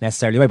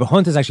necessarily the way. But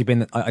Hunt has actually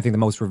been, I think, the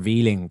most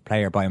revealing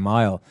player by a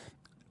mile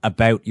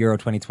about Euro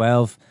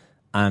 2012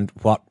 and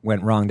what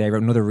went wrong. They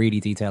wrote another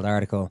really detailed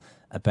article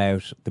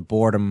about the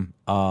boredom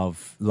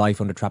of life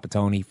under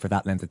Trapattoni for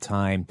that length of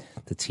time,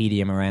 the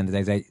tedium around the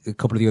days. A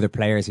couple of the other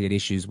players he had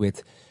issues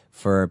with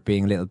for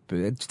being a little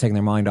bit, taking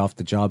their mind off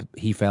the job,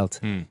 he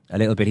felt a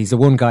little bit. He's the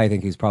one guy I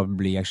think who's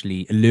probably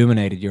actually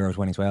illuminated Euro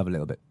 2012 a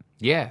little bit.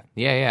 Yeah.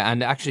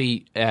 And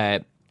actually,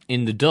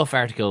 in the Duff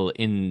article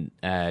in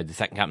the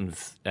Second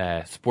Captain's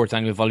Sports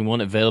Angle Volume 1,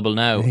 available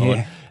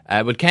now,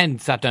 but Ken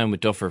sat down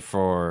with Duffer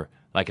for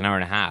like an hour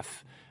and a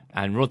half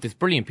and wrote this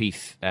brilliant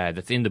piece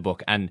that's in the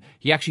book, and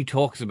he actually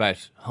talks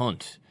about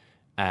Hunt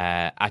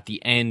at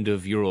the end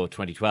of Euro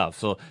 2012.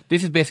 So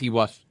this is basically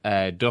what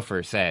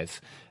Duffer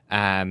says.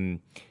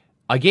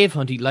 I gave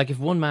Hunt, like, if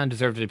one man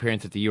deserved an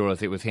appearance at the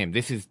Euros, it was him.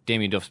 This is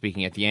Damien Duff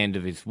speaking at the end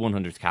of his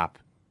 100th cap,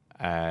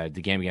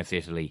 the game against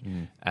Italy,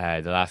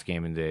 the last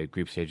game in the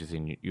group stages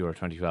in Euro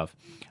 2012.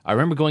 I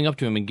remember going up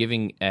to him and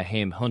giving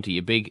him, Hunty,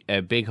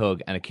 a big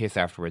hug and a kiss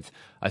afterwards.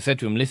 I said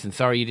to him, listen,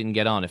 sorry you didn't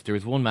get on. If there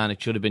was one man, it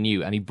should have been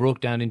you. And he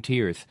broke down in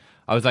tears.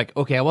 I was like,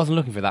 okay, I wasn't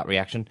looking for that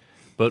reaction.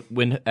 But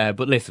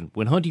listen,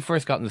 when Hunty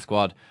first got in the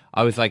squad,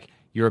 I was like,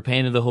 you're a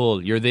pain in the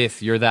hole, you're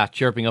this, you're that,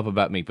 chirping up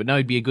about me. But now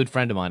he'd be a good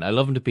friend of mine. I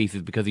love him to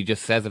pieces because he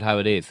just says it how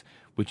it is,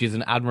 which is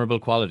an admirable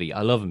quality.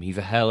 I love him. He's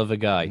a hell of a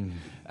guy.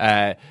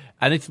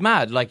 And it's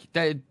mad. Like,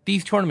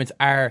 these tournaments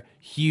are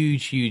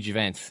huge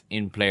events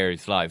in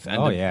players' lives.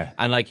 And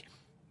and like,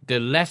 the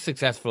less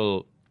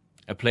successful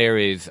a player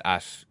is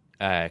at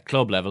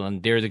club level,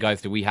 and they're the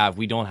guys that we have.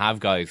 We don't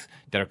have guys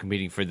that are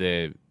competing for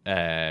the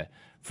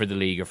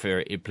league or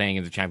for playing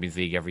in the Champions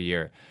League every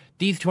year.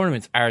 These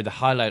tournaments are the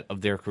highlight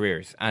of their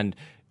careers. And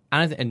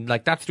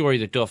like that story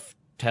that Duff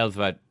tells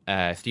about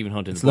Stephen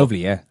Hunt in the book.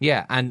 Lovely, yeah.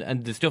 Yeah,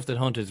 and the stuff that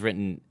Hunt has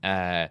written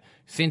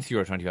since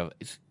Euro 2012,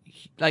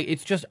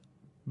 it's just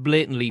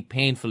blatantly,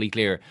 painfully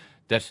clear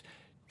that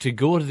to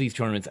go to these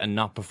tournaments and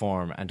not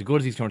perform, and to go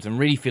to these tournaments and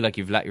really feel like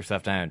you've let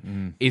yourself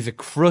down, is a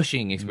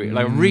crushing experience,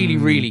 like a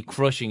really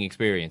crushing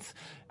experience.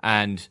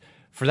 And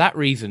for that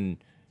reason,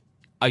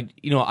 I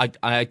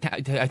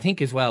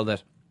think as well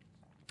that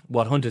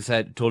what Hunt has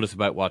told us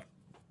about what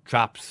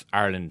Trapp's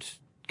Ireland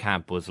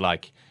camp was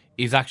like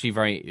is actually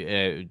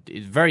very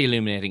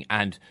illuminating,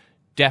 and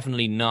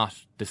definitely not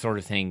the sort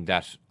of thing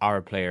that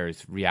our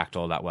players react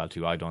all that well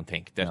to. I don't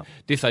think that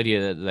this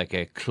idea that like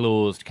a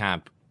closed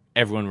camp,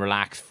 everyone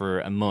relax for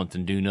a month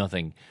and do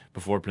nothing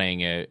before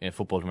playing a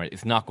football tournament,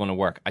 it's not going to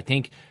work. I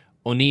think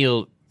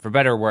O'Neill, for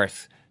better or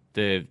worse,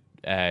 the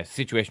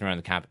situation around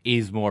the camp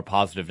is more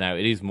positive now.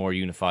 It is more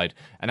unified,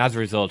 and as a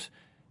result,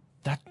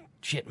 that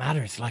shit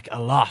matters like a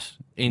lot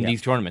in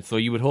these tournaments. So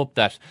you would hope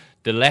that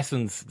the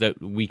lessons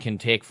that we can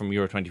take from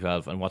Euro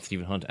 2012 and what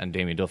Stephen Hunt and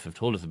Damien Duff have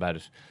told us about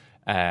it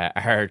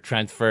are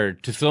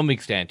transferred to some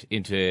extent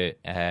into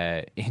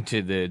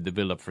the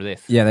build-up for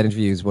this. Yeah, that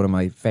interview is one of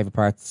my favourite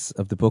parts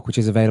of the book, which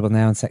is available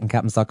now on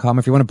secondcaptains.com.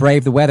 If you want to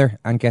brave the weather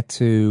and get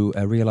to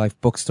a real-life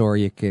bookstore,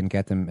 you can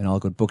get them in all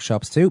good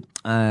bookshops too.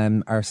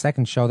 Our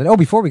second show that... Oh,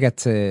 before we get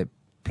to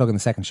plug in the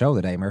second show of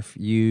the day, Murph,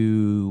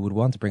 you would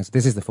want to bring... So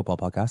this is the football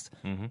podcast.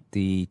 Mm-hmm.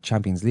 The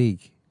Champions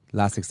League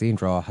last 16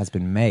 draw has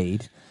been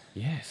made.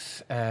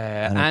 Yes,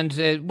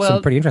 well,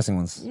 some pretty interesting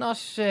ones. Not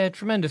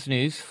tremendous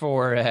news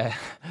for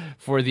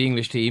the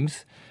English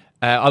teams.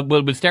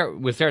 We'll start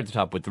at the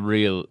top with the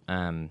real.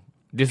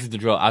 This is the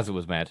draw as it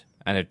was made,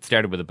 and it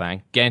started with a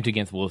bang. Ghent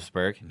against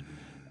Wolfsburg,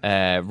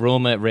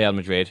 Roma, Real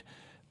Madrid,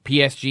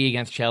 PSG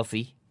against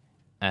Chelsea,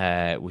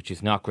 which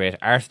is not great.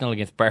 Arsenal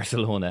against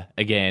Barcelona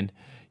again,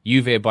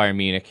 Juve, Bayern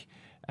Munich,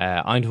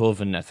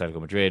 Eindhoven, Atletico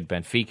Madrid,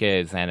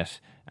 Benfica, Zenit,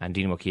 and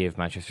Dinamo Kiev,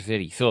 Manchester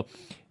City. So.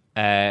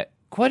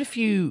 Quite a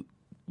few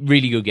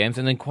really good games,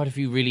 and then quite a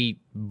few really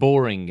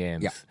boring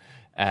games.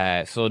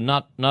 Yeah. So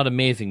not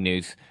amazing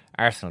news.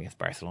 Arsenal against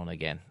Barcelona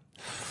again.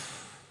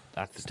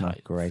 That's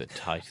not great. It's a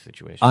tight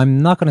situation.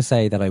 I'm not going to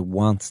say that I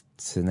want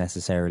to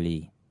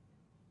necessarily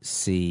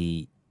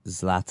see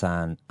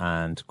Zlatan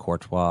and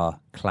Courtois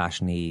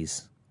clash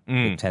knees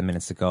with 10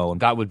 minutes to go,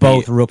 and that would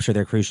both rupture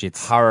their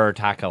cruciates. Horror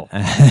tackle.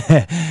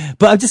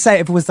 But I'm just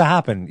saying, if it was to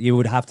happen, you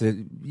would have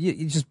to.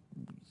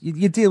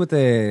 You deal with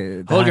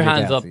the hold your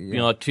hands up. You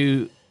know,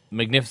 two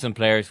magnificent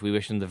players. We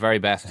wish them the very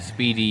best,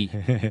 speedy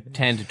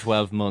 10 to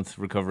 12 month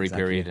recovery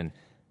period, and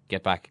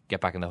get back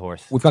in the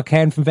horse. We've got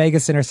Ken from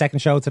Vegas in our second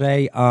show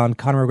today on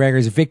Conor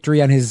McGregor's victory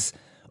and his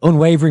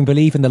unwavering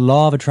belief in the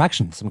law of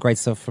attraction. Some great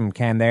stuff from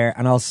Ken there,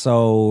 and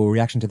also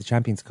reaction to the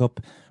Champions Cup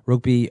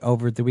rugby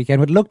over the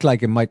weekend. What looked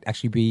like it might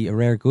actually be a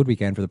rare good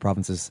weekend for the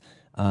provinces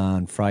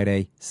on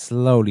Friday.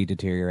 Slowly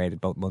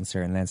deteriorated, both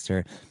Munster and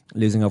Leinster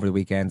losing over the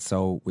weekend,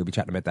 so we'll be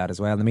chatting about that as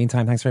well. In the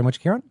meantime, thanks very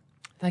much, Kieran.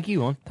 Thank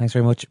you, Owen. Thanks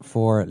very much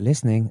for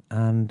listening,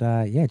 and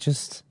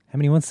just how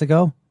many months to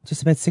go?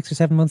 Just about 6 or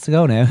 7 months to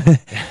go now.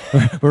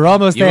 We're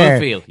almost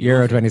there.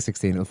 Euro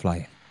 2016 will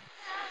fly.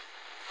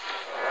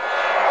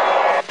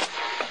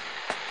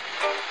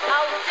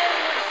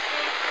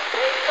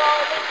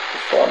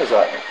 What is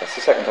that? That's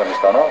the second time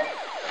it's gone off.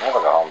 They never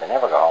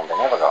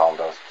go home.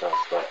 Those